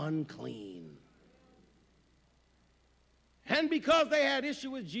were unclean. And because they had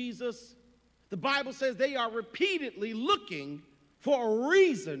issue with Jesus, the Bible says they are repeatedly looking for a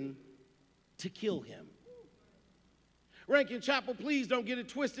reason to kill him. Rankin Chapel, please don't get it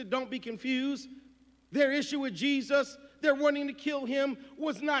twisted. Don't be confused. Their issue with Jesus, their wanting to kill him,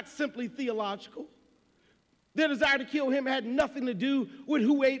 was not simply theological. Their desire to kill him had nothing to do with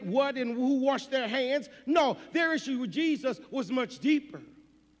who ate what and who washed their hands. No, their issue with Jesus was much deeper.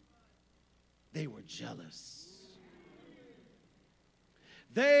 They were jealous.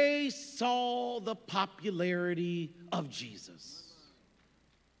 They saw the popularity of Jesus.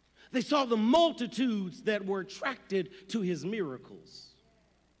 They saw the multitudes that were attracted to his miracles.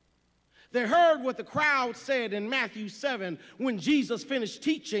 They heard what the crowd said in Matthew 7 when Jesus finished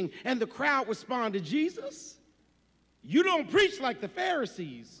teaching, and the crowd responded, Jesus, you don't preach like the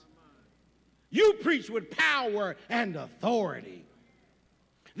Pharisees. You preach with power and authority.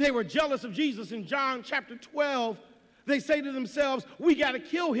 They were jealous of Jesus. In John chapter 12, they say to themselves, we got to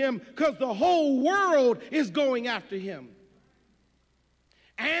kill him because the whole world is going after him.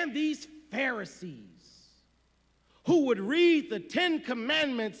 And these Pharisees who would read the 10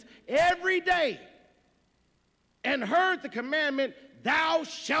 Commandments every day and heard the commandment, thou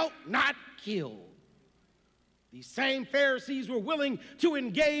shalt not kill. These same Pharisees were willing to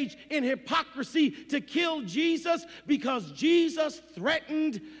engage in hypocrisy to kill Jesus because Jesus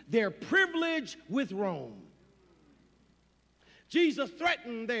threatened their privilege with Rome. Jesus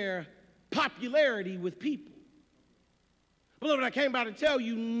threatened their popularity with people. Beloved, I came by to tell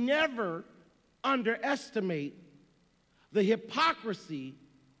you, never underestimate the hypocrisy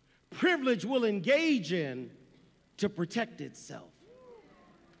privilege will engage in to protect itself.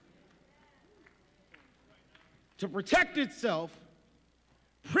 To protect itself,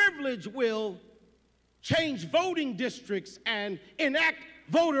 privilege will change voting districts and enact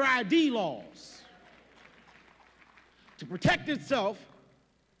voter ID laws. To protect itself,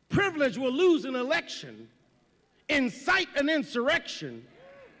 privilege will lose an election, incite an insurrection,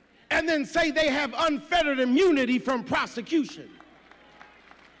 and then say they have unfettered immunity from prosecution.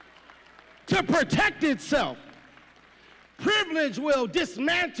 To protect itself, privilege will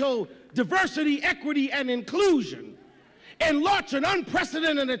dismantle diversity, equity, and inclusion and launch an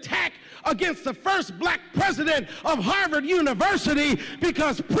unprecedented attack against the first black president of Harvard University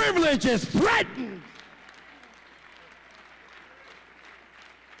because privilege is threatened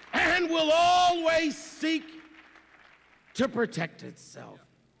and will always seek to protect itself.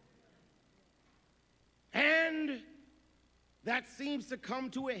 And that seems to come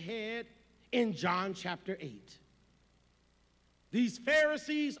to a head in John chapter 8. These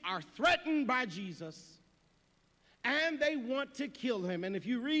Pharisees are threatened by Jesus, and they want to kill him. And if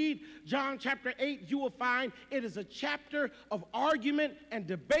you read John chapter 8, you will find it is a chapter of argument and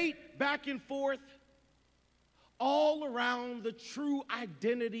debate back and forth all around the true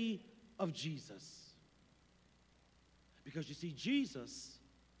identity of Jesus. Because you see, Jesus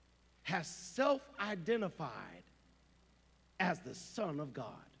has self-identified as the Son of God.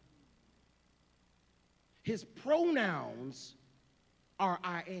 His pronouns are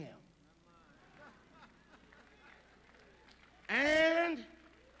I am. And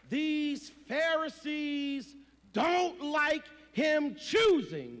these Pharisees don't like him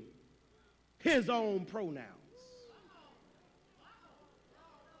choosing his own pronouns.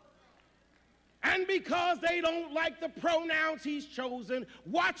 And because they don't like the pronouns he's chosen,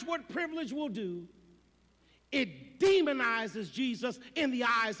 watch what privilege will do. It demonizes Jesus in the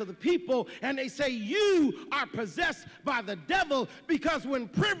eyes of the people, and they say you are possessed by the devil, because when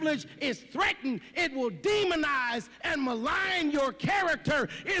privilege is threatened, it will demonize and malign your character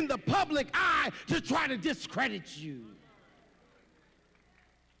in the public eye to try to discredit you.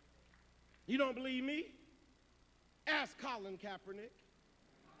 You don't believe me? Ask Colin Kaepernick.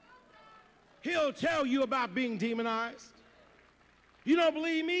 He'll tell you about being demonized. You don't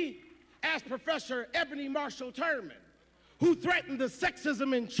believe me? Ask Professor Ebony Marshall Turman, who threatened the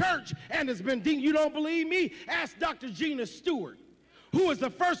sexism in church and has been deemed. You don't believe me? Ask Dr. Gina Stewart, who was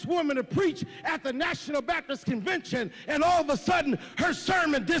the first woman to preach at the National Baptist Convention, and all of a sudden her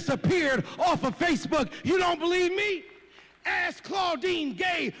sermon disappeared off of Facebook. You don't believe me? Ask Claudine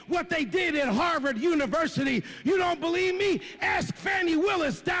Gay what they did at Harvard University. You don't believe me? Ask Fannie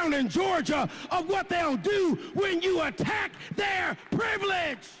Willis down in Georgia of what they'll do when you attack their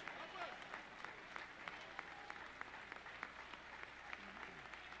privilege.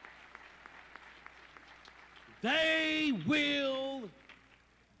 They will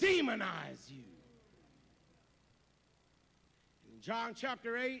demonize you. In John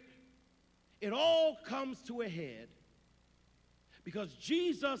chapter 8, it all comes to a head because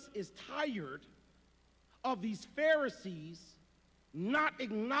Jesus is tired of these Pharisees not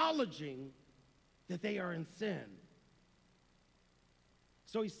acknowledging that they are in sin.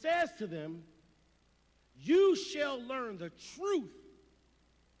 So he says to them, you shall learn the truth.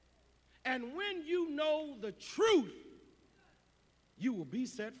 And when you know the truth, you will be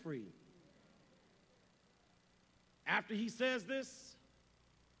set free. After he says this,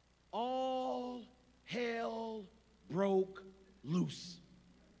 all hell broke loose.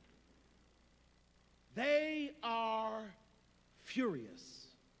 They are furious.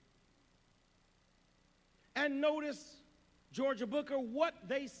 And notice, Georgia Booker, what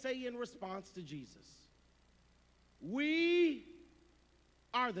they say in response to Jesus. We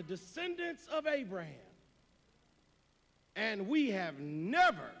are the descendants of Abraham, and we have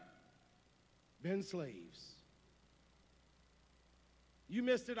never been slaves. You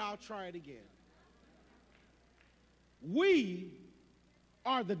missed it, I'll try it again. We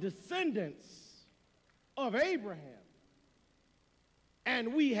are the descendants of Abraham,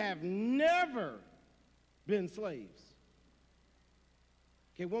 and we have never been slaves.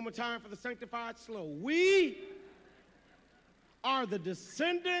 Okay, one more time for the sanctified slow. We are the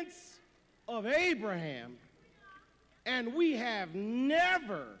descendants of Abraham, and we have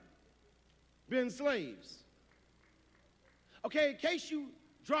never been slaves. Okay, in case you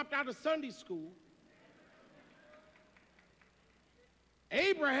dropped out of Sunday school,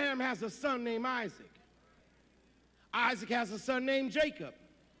 Abraham has a son named Isaac. Isaac has a son named Jacob.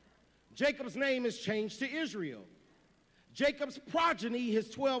 Jacob's name is changed to Israel. Jacob's progeny,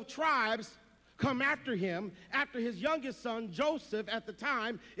 his 12 tribes, come after him after his youngest son, Joseph, at the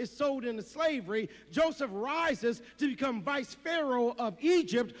time, is sold into slavery. Joseph rises to become vice pharaoh of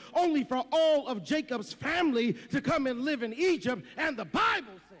Egypt, only for all of Jacob's family to come and live in Egypt. And the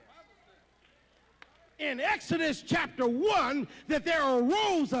Bible says in Exodus chapter 1 that there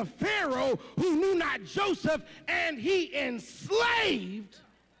arose a Pharaoh who knew not Joseph, and he enslaved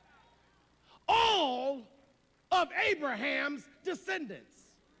all of Abraham's descendants.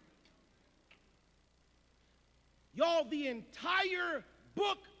 Y'all, the entire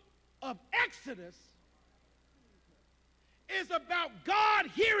book of Exodus is about God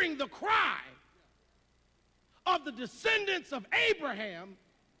hearing the cry of the descendants of Abraham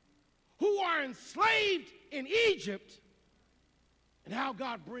who are enslaved in Egypt and how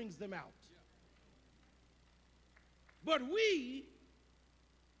God brings them out. But we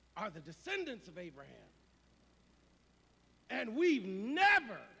are the descendants of Abraham, and we've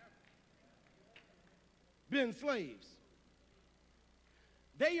never been slaves.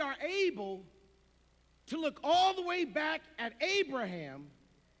 They are able to look all the way back at Abraham,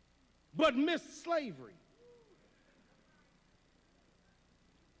 but miss slavery.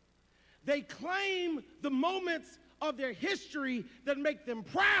 They claim the moments of their history that make them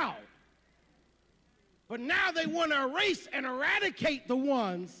proud. But now they want to erase and eradicate the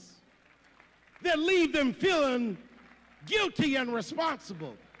ones that leave them feeling guilty and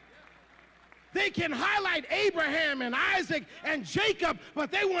responsible. They can highlight Abraham and Isaac and Jacob,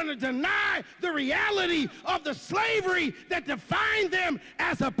 but they want to deny the reality of the slavery that defined them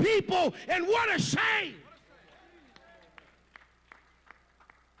as a people, and what a shame.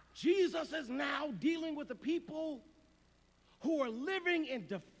 Jesus is now dealing with the people who are living in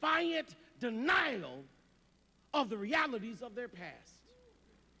defiant denial of the realities of their past.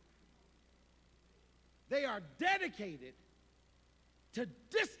 They are dedicated to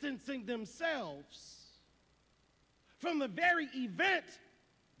distancing themselves from the very event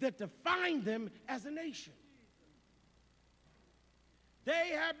that defined them as a nation. They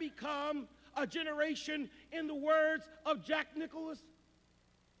have become a generation, in the words of Jack Nicklaus,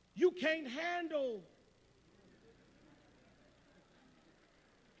 you can't handle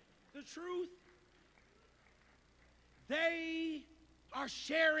the truth. They are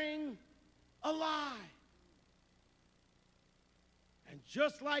sharing a lie. And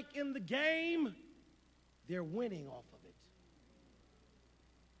just like in the game, they're winning off of it.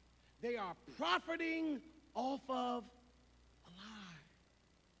 They are profiting off of a lie.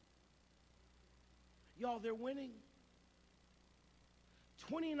 Y'all, they're winning.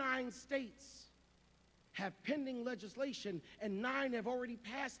 29 states have pending legislation, and 9 have already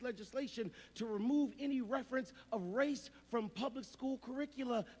passed legislation to remove any reference of race from public school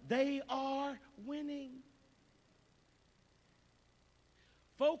curricula. They are winning.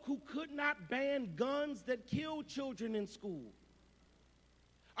 Folk who could not ban guns that kill children in school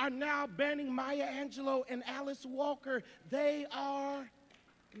are now banning Maya Angelou and Alice Walker. They are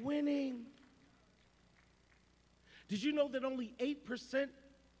winning. Did you know that only 8%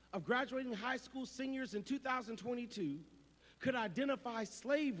 of graduating high school seniors in 2022 could identify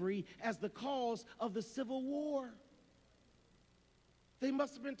slavery as the cause of the Civil War? They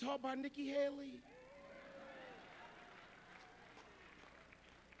must have been taught by Nikki Haley.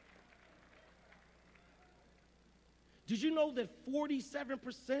 Did you know that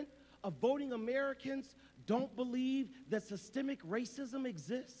 47% of voting Americans don't believe that systemic racism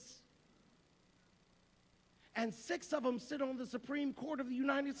exists? And 6 of them sit on the Supreme Court of the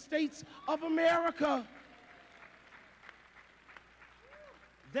United States of America.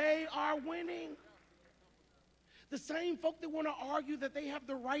 They are winning. The same folk that want to argue that they have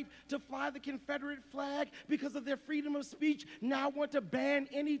the right to fly the Confederate flag because of their freedom of speech now want to ban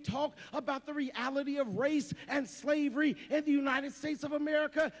any talk about the reality of race and slavery in the United States of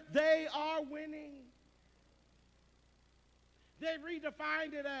America. They are winning. They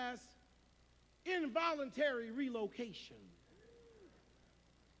redefined it as involuntary relocation.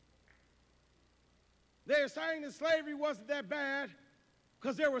 They're saying that slavery wasn't that bad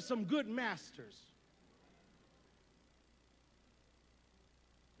because there were some good masters.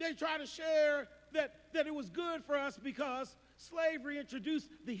 They try to share that it was good for us because slavery introduced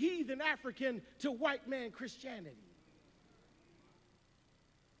the heathen African to white man Christianity.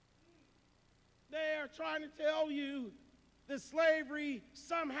 They are trying to tell you that slavery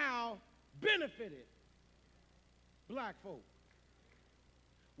somehow benefited black folk.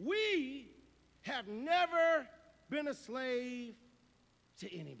 We have never been a slave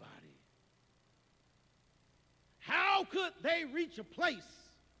to anybody. How could they reach a place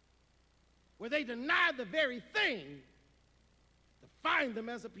where they deny the very thing to find them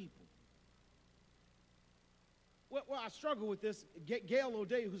as a people? Well, I struggle with this. Gail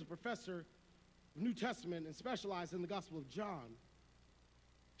O'Day, who's a professor of New Testament and specialized in the Gospel of John,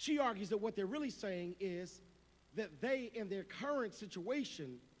 she argues that what they're really saying is that they, in their current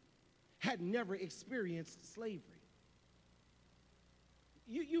situation, had never experienced slavery.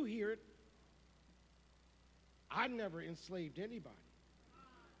 You hear it. I never enslaved anybody.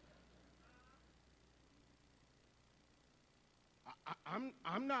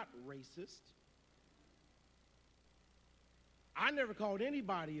 I'm not racist. I never called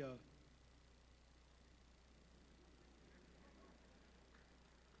anybody a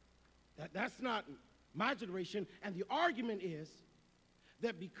That's not my generation. And the argument is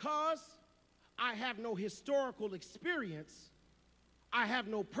that because I have no historical experience, I have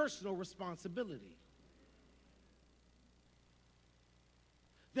no personal responsibility.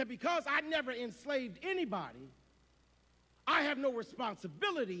 That because I never enslaved anybody, I have no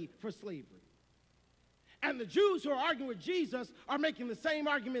responsibility for slavery. And the Jews who are arguing with Jesus are making the same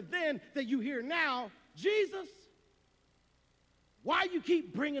argument then that you hear now. Jesus, why you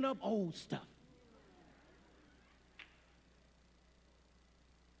keep bringing up old stuff?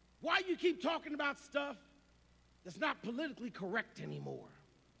 Why you keep talking about stuff that's not politically correct anymore?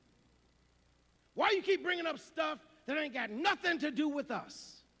 Why you keep bringing up stuff that ain't got nothing to do with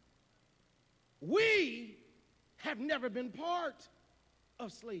us? We have never been part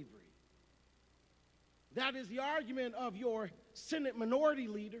of slavery. That is the argument of your Senate minority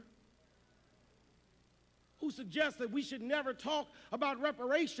leader, who suggests that we should never talk about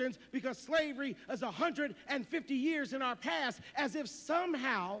reparations because slavery is 150 years in our past, as if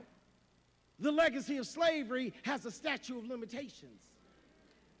somehow the legacy of slavery has a statute of limitations.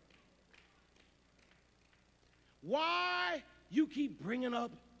 Why you keep bringing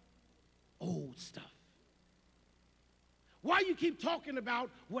up old stuff? Why you keep talking about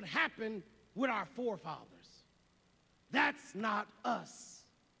what happened with our forefathers? That's not us.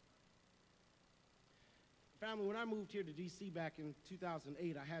 Family, when I moved here to D.C. back in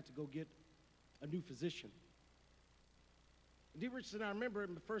 2008, I had to go get a new physician. Dear Richardson, I remember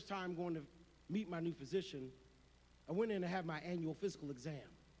the first time going to meet my new physician, I went in to have my annual physical exam.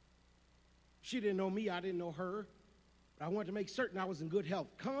 She didn't know me, I didn't know her, but I wanted to make certain I was in good health.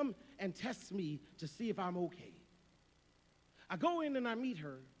 Come and test me to see if I'm okay. I go in and I meet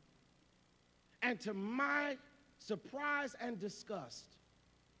her, and to my surprise and disgust,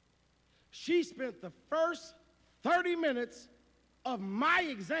 she spent the first 30 minutes of my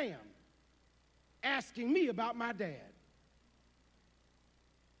exam asking me about my dad.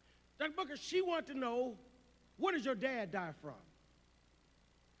 Dr. Booker, she wanted to know, what does your dad die from?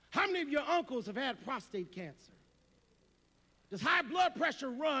 How many of your uncles have had prostate cancer? Does high blood pressure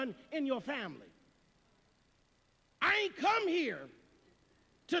run in your family? I ain't come here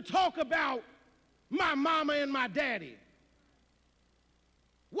to talk about my mama and my daddy.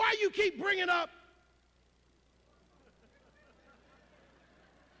 Why you keep bringing up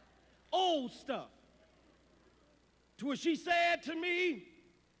old stuff? To what she said to me,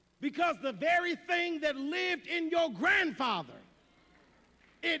 because the very thing that lived in your grandfather,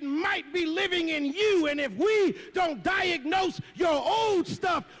 it might be living in you, and if we don't diagnose your old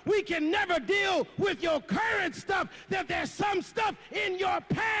stuff, we can never deal with your current stuff, that there's some stuff in your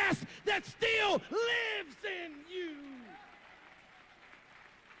past that still lives in you.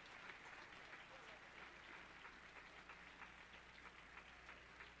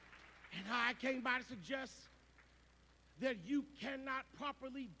 And I came by to suggest that you cannot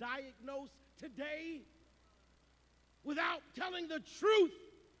properly diagnose today without telling the truth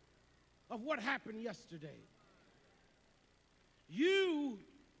of what happened yesterday. You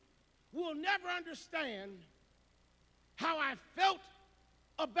will never understand how I felt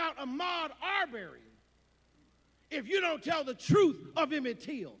about Ahmaud Arbery if you don't tell the truth of Emmett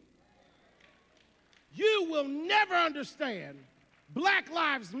Till. You will never understand Black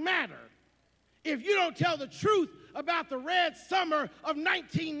Lives Matter if you don't tell the truth about the Red Summer of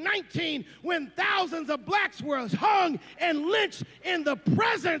 1919, when thousands of blacks were hung and lynched in the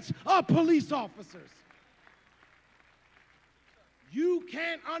presence of police officers. You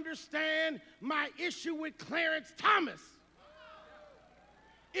can't understand my issue with Clarence Thomas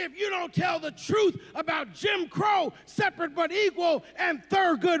if you don't tell the truth about Jim Crow, Separate but Equal, and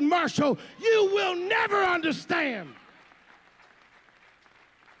Thurgood Marshall. You will never understand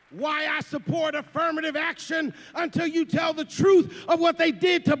why I support affirmative action until you tell the truth of what they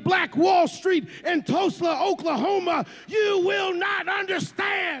did to Black Wall Street in Tulsa, Oklahoma. You will not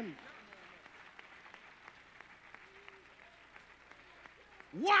understand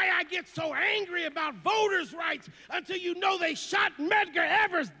why I get so angry about voters' rights until you know they shot Medgar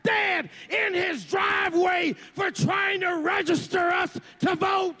Evers dead in his driveway for trying to register us to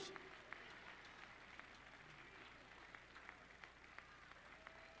vote.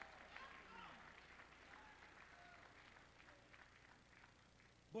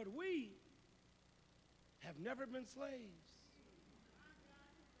 But we have never been slaves.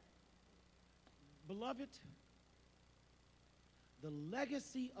 Beloved, the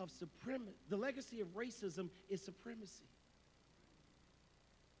legacy of racism is supremacy.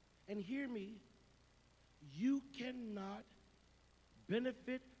 And hear me, you cannot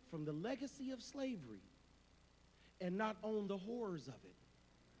benefit from the legacy of slavery and not own the horrors of it.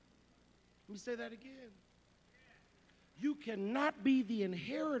 Let me say that again. You cannot be the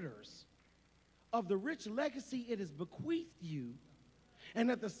inheritors of the rich legacy it has bequeathed you and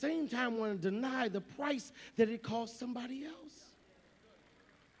at the same time want to deny the price that it cost somebody else.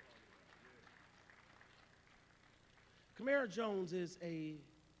 Kamara Jones is a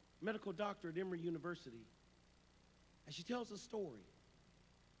medical doctor at Emory University, and she tells a story.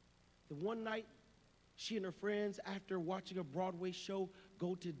 The one night, she and her friends, after watching a Broadway show,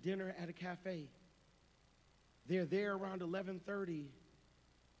 go to dinner at a cafe. They're there around 11:30,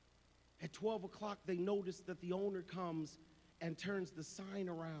 At 12 o'clock, they noticed that the owner comes and turns the sign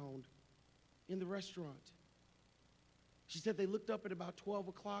around in the restaurant. She said they looked up at about 12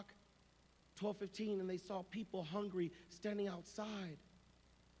 o'clock, 12:15, and they saw people hungry standing outside,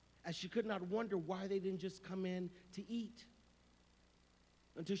 as she could not wonder why they didn't just come in to eat,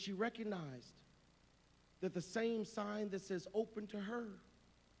 until she recognized that the same sign that says open to her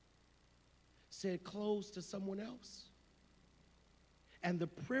said closed to someone else. And the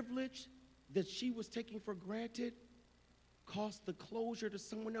privilege that she was taking for granted cost the closure to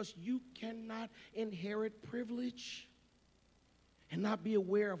someone else. You cannot inherit privilege and not be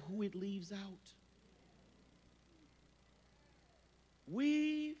aware of who it leaves out.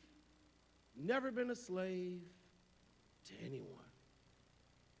 We've never been a slave to anyone.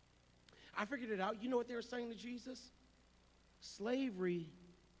 I figured it out. You know what they were saying to Jesus? Slavery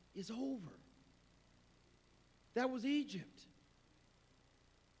is over. That was Egypt.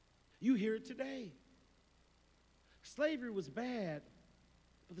 You hear it today. Slavery was bad,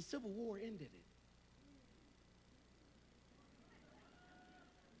 but the Civil War ended it.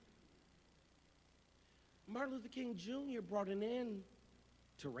 Martin Luther King Jr. brought an end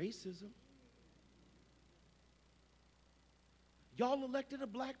to racism. Y'all elected a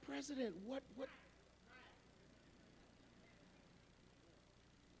black president. What?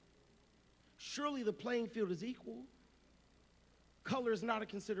 Surely the playing field is equal. Color is not a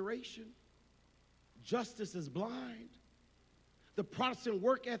consideration. Justice is blind. The Protestant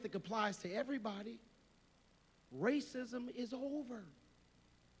work ethic applies to everybody. Racism is over.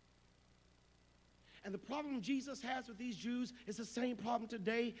 And the problem Jesus has with these Jews is the same problem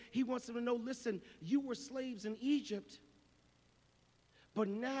today. He wants them to know, listen, you were slaves in Egypt, but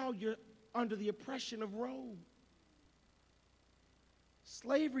now you're under the oppression of Rome.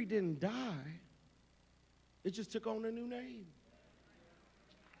 Slavery didn't die. It just took on a new name.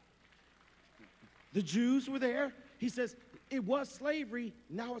 The Jews were there. He says, it was slavery,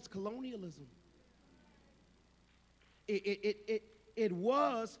 now it's colonialism. It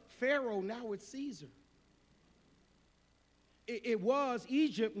was Pharaoh, now it's Caesar. It was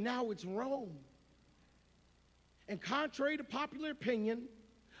Egypt, now it's Rome. And contrary to popular opinion,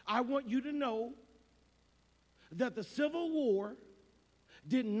 I want you to know that the Civil War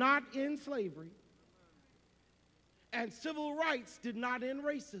did not end slavery, and civil rights did not end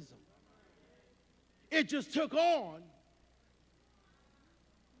racism. It just took on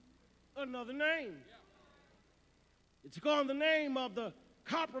another name. It took on the name of the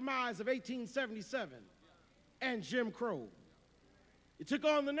Compromise of 1877 and Jim Crow. It took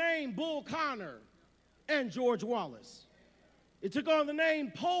on the name Bull Connor and George Wallace. It took on the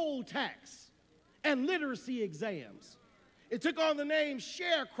name poll tax and literacy exams. It took on the name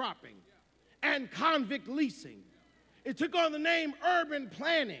sharecropping and convict leasing. It took on the name urban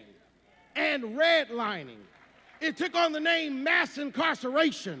planning and redlining. It took on the name mass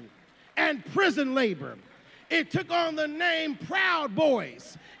incarceration and prison labor. It took on the name Proud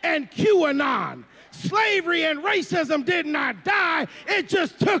Boys and QAnon. Slavery and racism did not die, it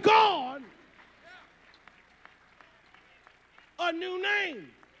just took on a new name.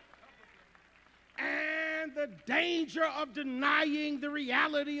 And the danger of denying the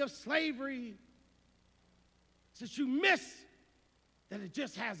reality of slavery is that you miss that it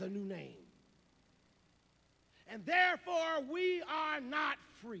just has a new name. And therefore, we are not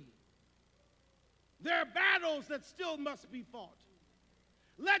free. There are battles that still must be fought,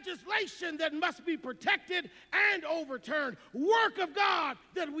 legislation that must be protected and overturned, work of God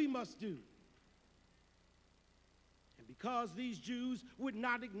that we must do. And because these Jews would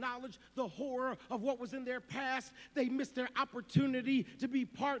not acknowledge the horror of what was in their past, they missed their opportunity to be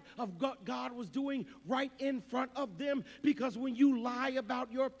part of what God was doing right in front of them. Because when you lie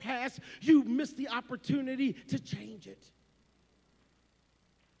about your past, you miss the opportunity to change it.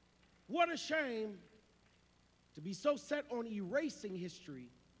 What a shame to be so set on erasing history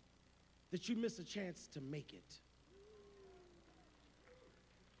that you miss a chance to make it.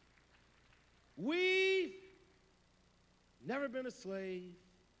 We've never been a slave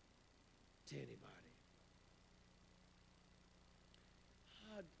to anybody.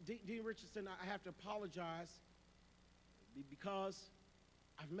 Dean Richardson, I have to apologize because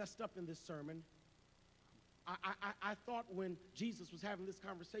I've messed up in this sermon. I thought when Jesus was having this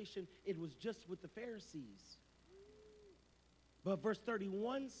conversation, it was just with the Pharisees. But verse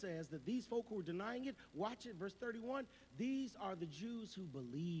 31 says that these folk who were denying it, watch it, verse 31, these are the Jews who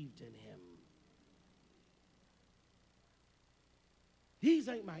believed in him. These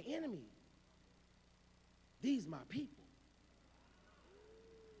ain't my enemy. These my people.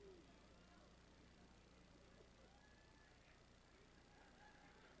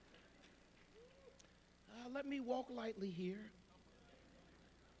 let me walk lightly here.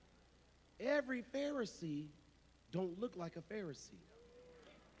 Every Pharisee don't look like a Pharisee.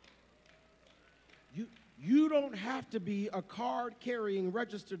 You don't have to be a card-carrying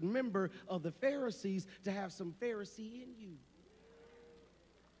registered member of the Pharisees to have some Pharisee in you.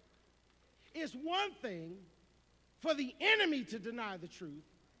 It's one thing for the enemy to deny the truth.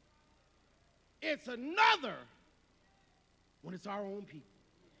 It's another when it's our own people.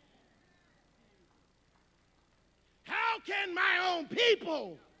 How can my own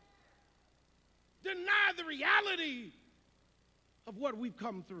people deny the reality of what we've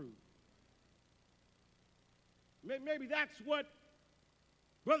come through? Maybe that's what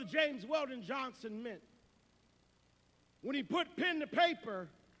Brother James Weldon Johnson meant when he put pen to paper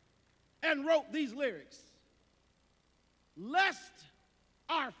and wrote these lyrics. Lest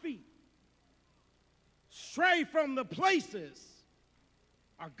our feet stray from the places,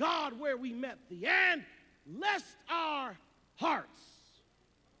 our God, where we met thee, and lest our hearts,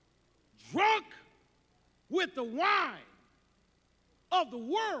 drunk with the wine of the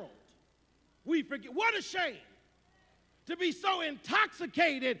world, we forget. What a shame to be so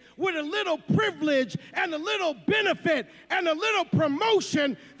intoxicated with a little privilege and a little benefit and a little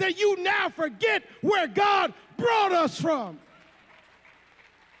promotion that you now forget where God brought us from.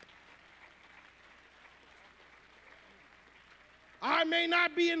 I may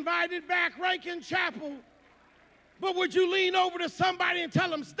not be invited back, Rankin Chapel, but would you lean over to somebody and tell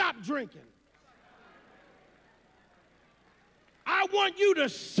them, stop drinking? I want you to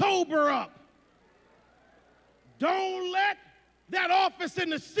sober up. Don't let that office in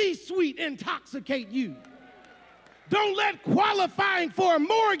the C-suite intoxicate you. Don't let qualifying for a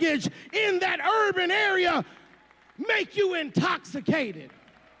mortgage in that urban area make you intoxicated.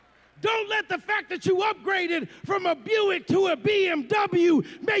 Don't let the fact that you upgraded from a Buick to a BMW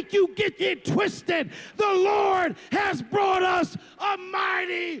make you get it twisted. The Lord has brought us a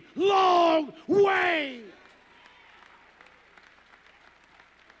mighty long way.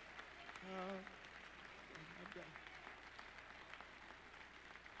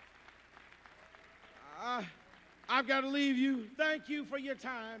 I've got to leave you. Thank you for your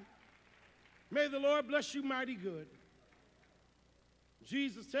time. May the Lord bless you mighty good.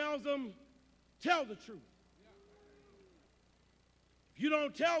 Jesus tells them, tell the truth. If you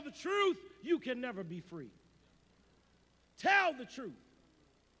don't tell the truth, you can never be free. Tell the truth.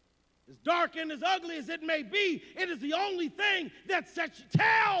 As dark and as ugly as it may be, it is the only thing that sets you.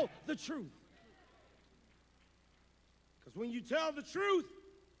 Tell the truth. Because when you tell the truth,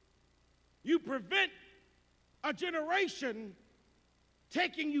 you prevent a generation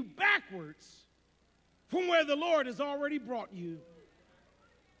taking you backwards from where the Lord has already brought you.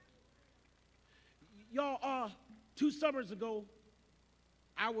 Y'all, 2 summers ago,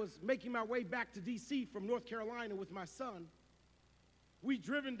 I was making my way back to D.C. from North Carolina with my son. We'd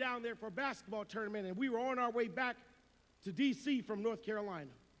driven down there for a basketball tournament, and we were on our way back to D.C. from North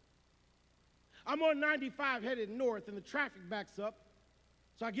Carolina. I'm on 95 headed north, and the traffic backs up,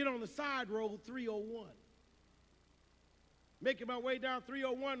 so I get on the side road 301. Making my way down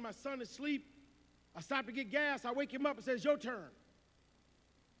 301, my son is asleep. I stop to get gas. I wake him up and says, your turn.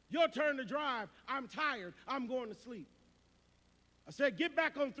 Your turn to drive. I'm tired. I'm going to sleep. I said, get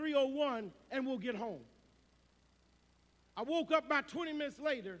back on 301 and we'll get home. I woke up about 20 minutes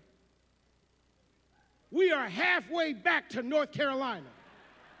later. We are halfway back to North Carolina.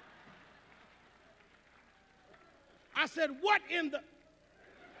 I said, what in the...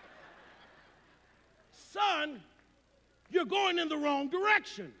 Son, you're going in the wrong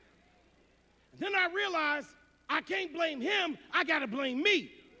direction. Then I realized I can't blame him, I gotta blame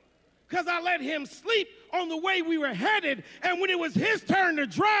me. Because I let him sleep on the way we were headed, and when it was his turn to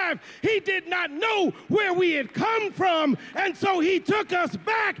drive, he did not know where we had come from, and so he took us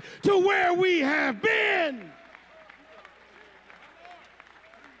back to where we have been.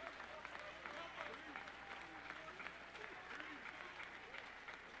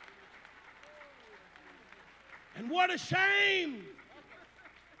 And what a shame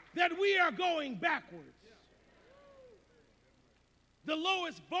that we are going backwards. The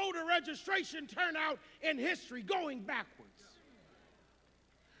lowest voter registration turnout in history, going backwards.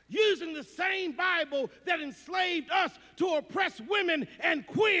 Using the same Bible that enslaved us to oppress women and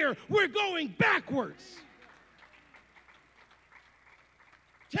queer, we're going backwards.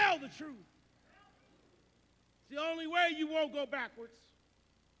 Tell the truth. It's the only way you won't go backwards.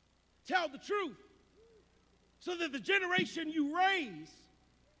 Tell the truth, so that the generation you raise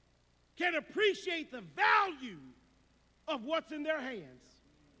can appreciate the value of what's in their hands.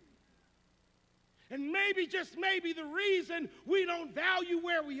 And maybe, just maybe, the reason we don't value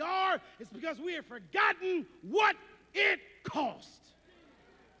where we are is because we have forgotten what it cost.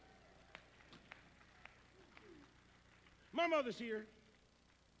 My mother's here.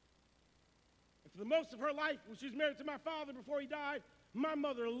 And for the most of her life, when she was married to my father before he died, my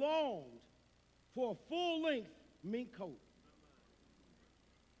mother longed for a full-length mink coat.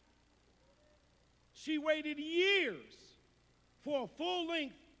 She waited years for a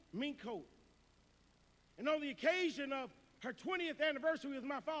full-length mink coat. And on the occasion of her 20th anniversary with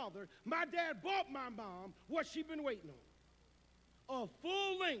my father, my dad bought my mom what she'd been waiting on, a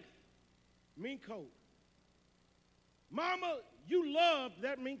full-length mink coat. Mama, you love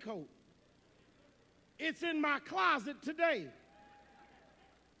that mink coat. It's in my closet today.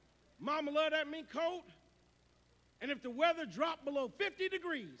 Mama loved that mink coat, and if the weather dropped below 50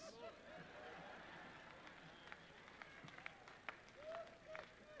 degrees,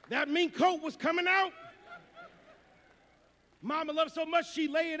 that mink coat was coming out. Mama loved it so much she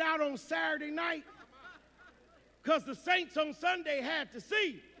laid it out on Saturday night because the saints on Sunday had to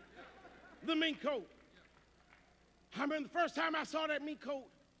see the mink coat. I remember the first time I saw that mink coat,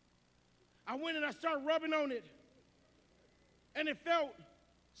 I went and I started rubbing on it, and it felt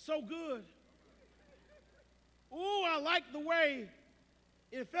so good. Ooh, I liked the way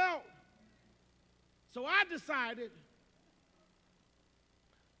it felt. So I decided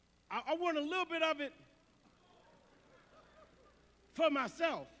I want a little bit of it for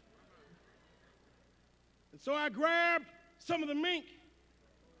myself. And so I grabbed some of the mink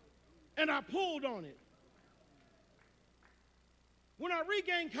and I pulled on it. When I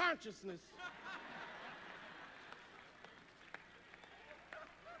regained consciousness,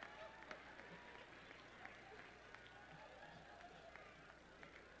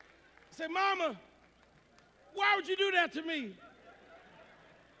 I said, Mama, why would you do that to me?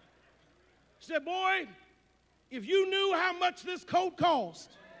 She said, boy, if you knew how much this coat cost,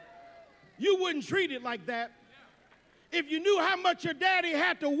 you wouldn't treat it like that. If you knew how much your daddy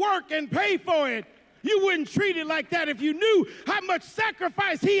had to work and pay for it, you wouldn't treat it like that. If you knew how much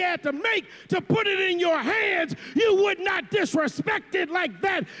sacrifice he had to make to put it in your hands, you would not disrespect it like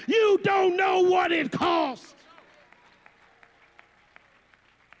that. You don't know what it cost.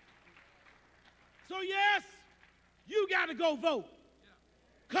 So yes, you got to go vote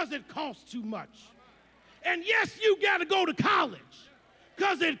because it costs too much. And yes, you got to go to college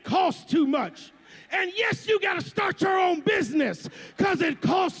because it costs too much. And yes, you got to start your own business because it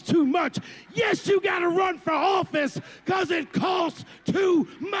costs too much. Yes, you got to run for office because it costs too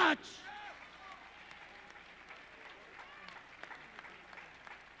much.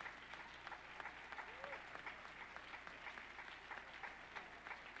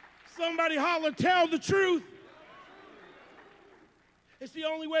 Somebody holler, tell the truth. It's the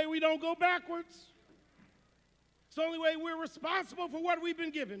only way we don't go backwards. It's the only way we're responsible for what we've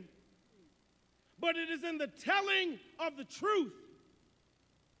been given. But it is in the telling of the truth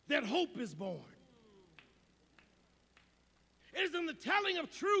that hope is born. It is in the telling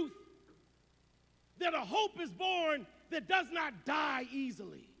of truth that a hope is born that does not die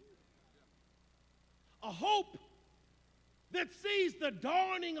easily. A hope that sees the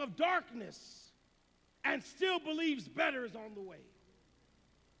dawning of darkness and still believes better is on the way.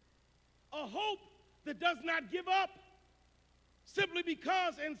 A hope that does not give up simply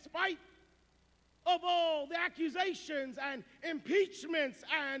because, in spite of all the accusations and impeachments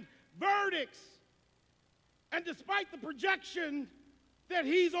and verdicts, and despite the projection that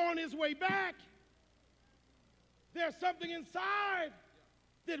he's on his way back, there's something inside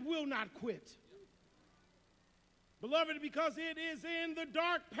that will not quit. Beloved, because it is in the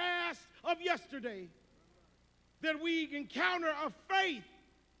dark past of yesterday that we encounter a faith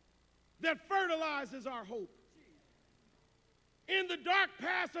that fertilizes our hope. In the dark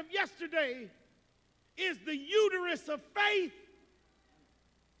past of yesterday is the uterus of faith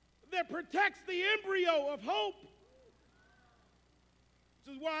that protects the embryo of hope.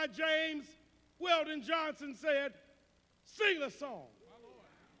 This is why James Weldon Johnson said, sing a song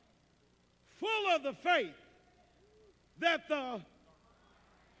full of the faith that I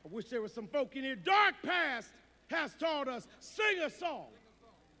wish there was some folk in here, dark past has taught us. Sing a song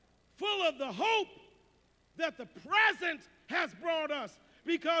full of the hope that the present has brought us.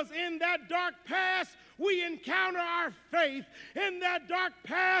 Because in that dark past, we encounter our faith. In that dark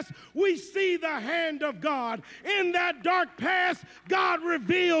past, we see the hand of God. In that dark past, God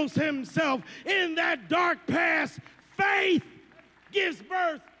reveals himself. In that dark past, faith gives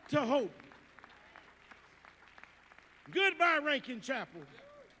birth to hope. Goodbye, Rankin Chapel.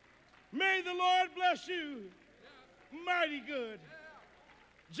 May the Lord bless you. Mighty good.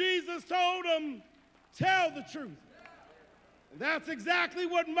 Jesus told them, tell the truth. And that's exactly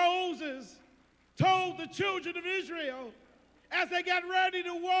what Moses told the children of Israel as they got ready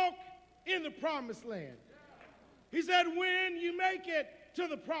to walk in the promised land. He said, when you make it to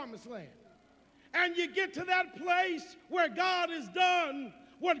the promised land and you get to that place where God has done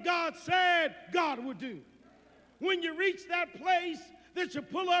what God said God would do, when you reach that place that you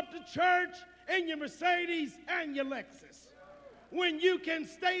pull up to church in your Mercedes and your Lexus, when you can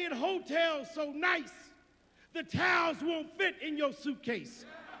stay in hotels so nice the towels won't fit in your suitcase,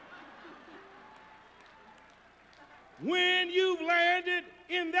 when you've landed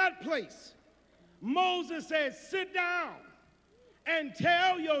in that place, Moses said, sit down and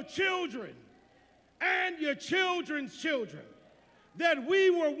tell your children and your children's children that we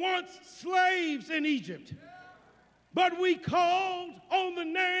were once slaves in Egypt, but we called on the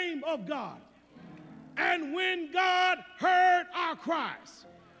name of God. And when God heard our cries,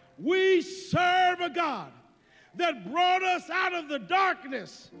 we serve a God that brought us out of the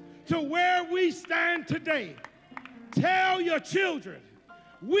darkness to where we stand today. Tell your children,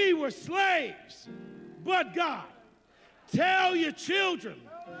 we were slaves, but God. Tell your children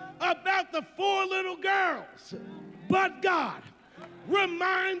about the 4 little girls, but God.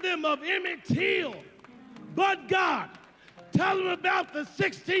 Remind them of Emmett Till, but God. Tell them about the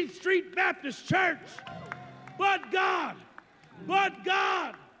 16th Street Baptist Church, but God, but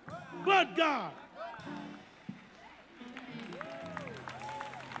God, but God.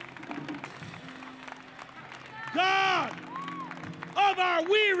 God of our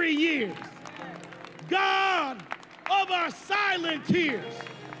weary years, God of our silent tears,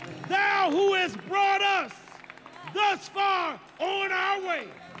 thou who hast brought us thus far on our way,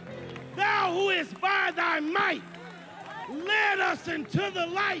 thou who hast by thy might led us into the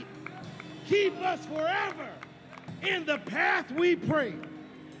light, keep us forever in the path we pray,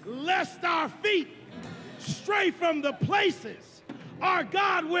 lest our feet stray from the places, our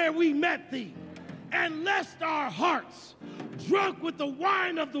God, where we met thee, and lest our hearts, drunk with the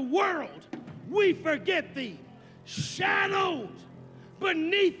wine of the world, we forget thee. Shadowed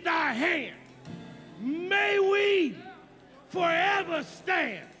beneath thy hand, may we forever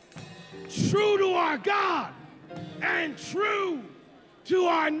stand true to our God and true to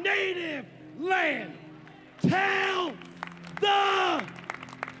our native land. Tell the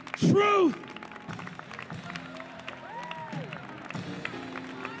truth.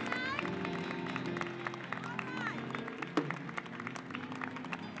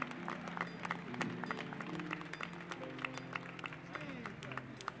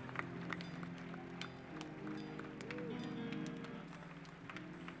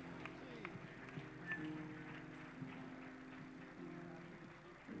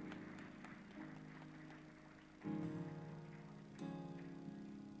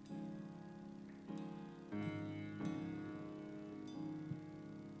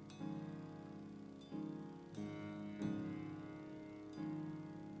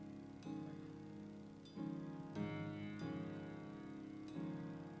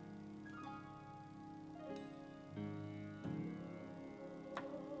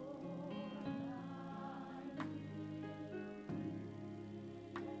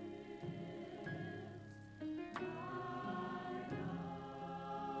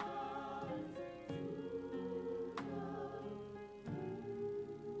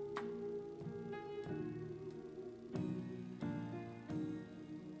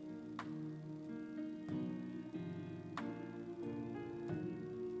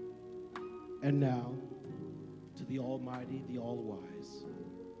 And now, to the Almighty, the All-Wise,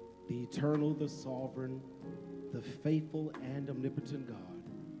 the Eternal, the Sovereign, the faithful and omnipotent God,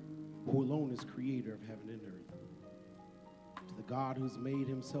 who alone is creator of heaven and earth, to the God who's made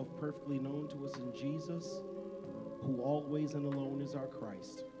himself perfectly known to us in Jesus, who always and alone is our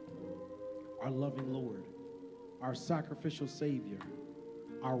Christ, our loving Lord, our sacrificial Savior,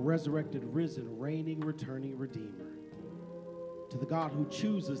 our resurrected, risen, reigning, returning Redeemer, to the God who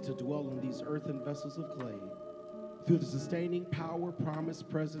chooses to dwell in these earthen vessels of clay through the sustaining power, promise,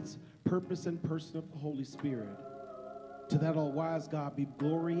 presence, purpose, and person of the Holy Spirit. To that all-wise God be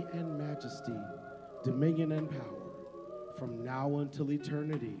glory and majesty, dominion and power, from now until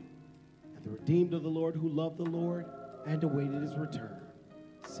eternity. And the redeemed of the Lord who loved the Lord and awaited his return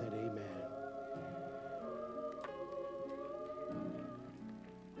said, Amen.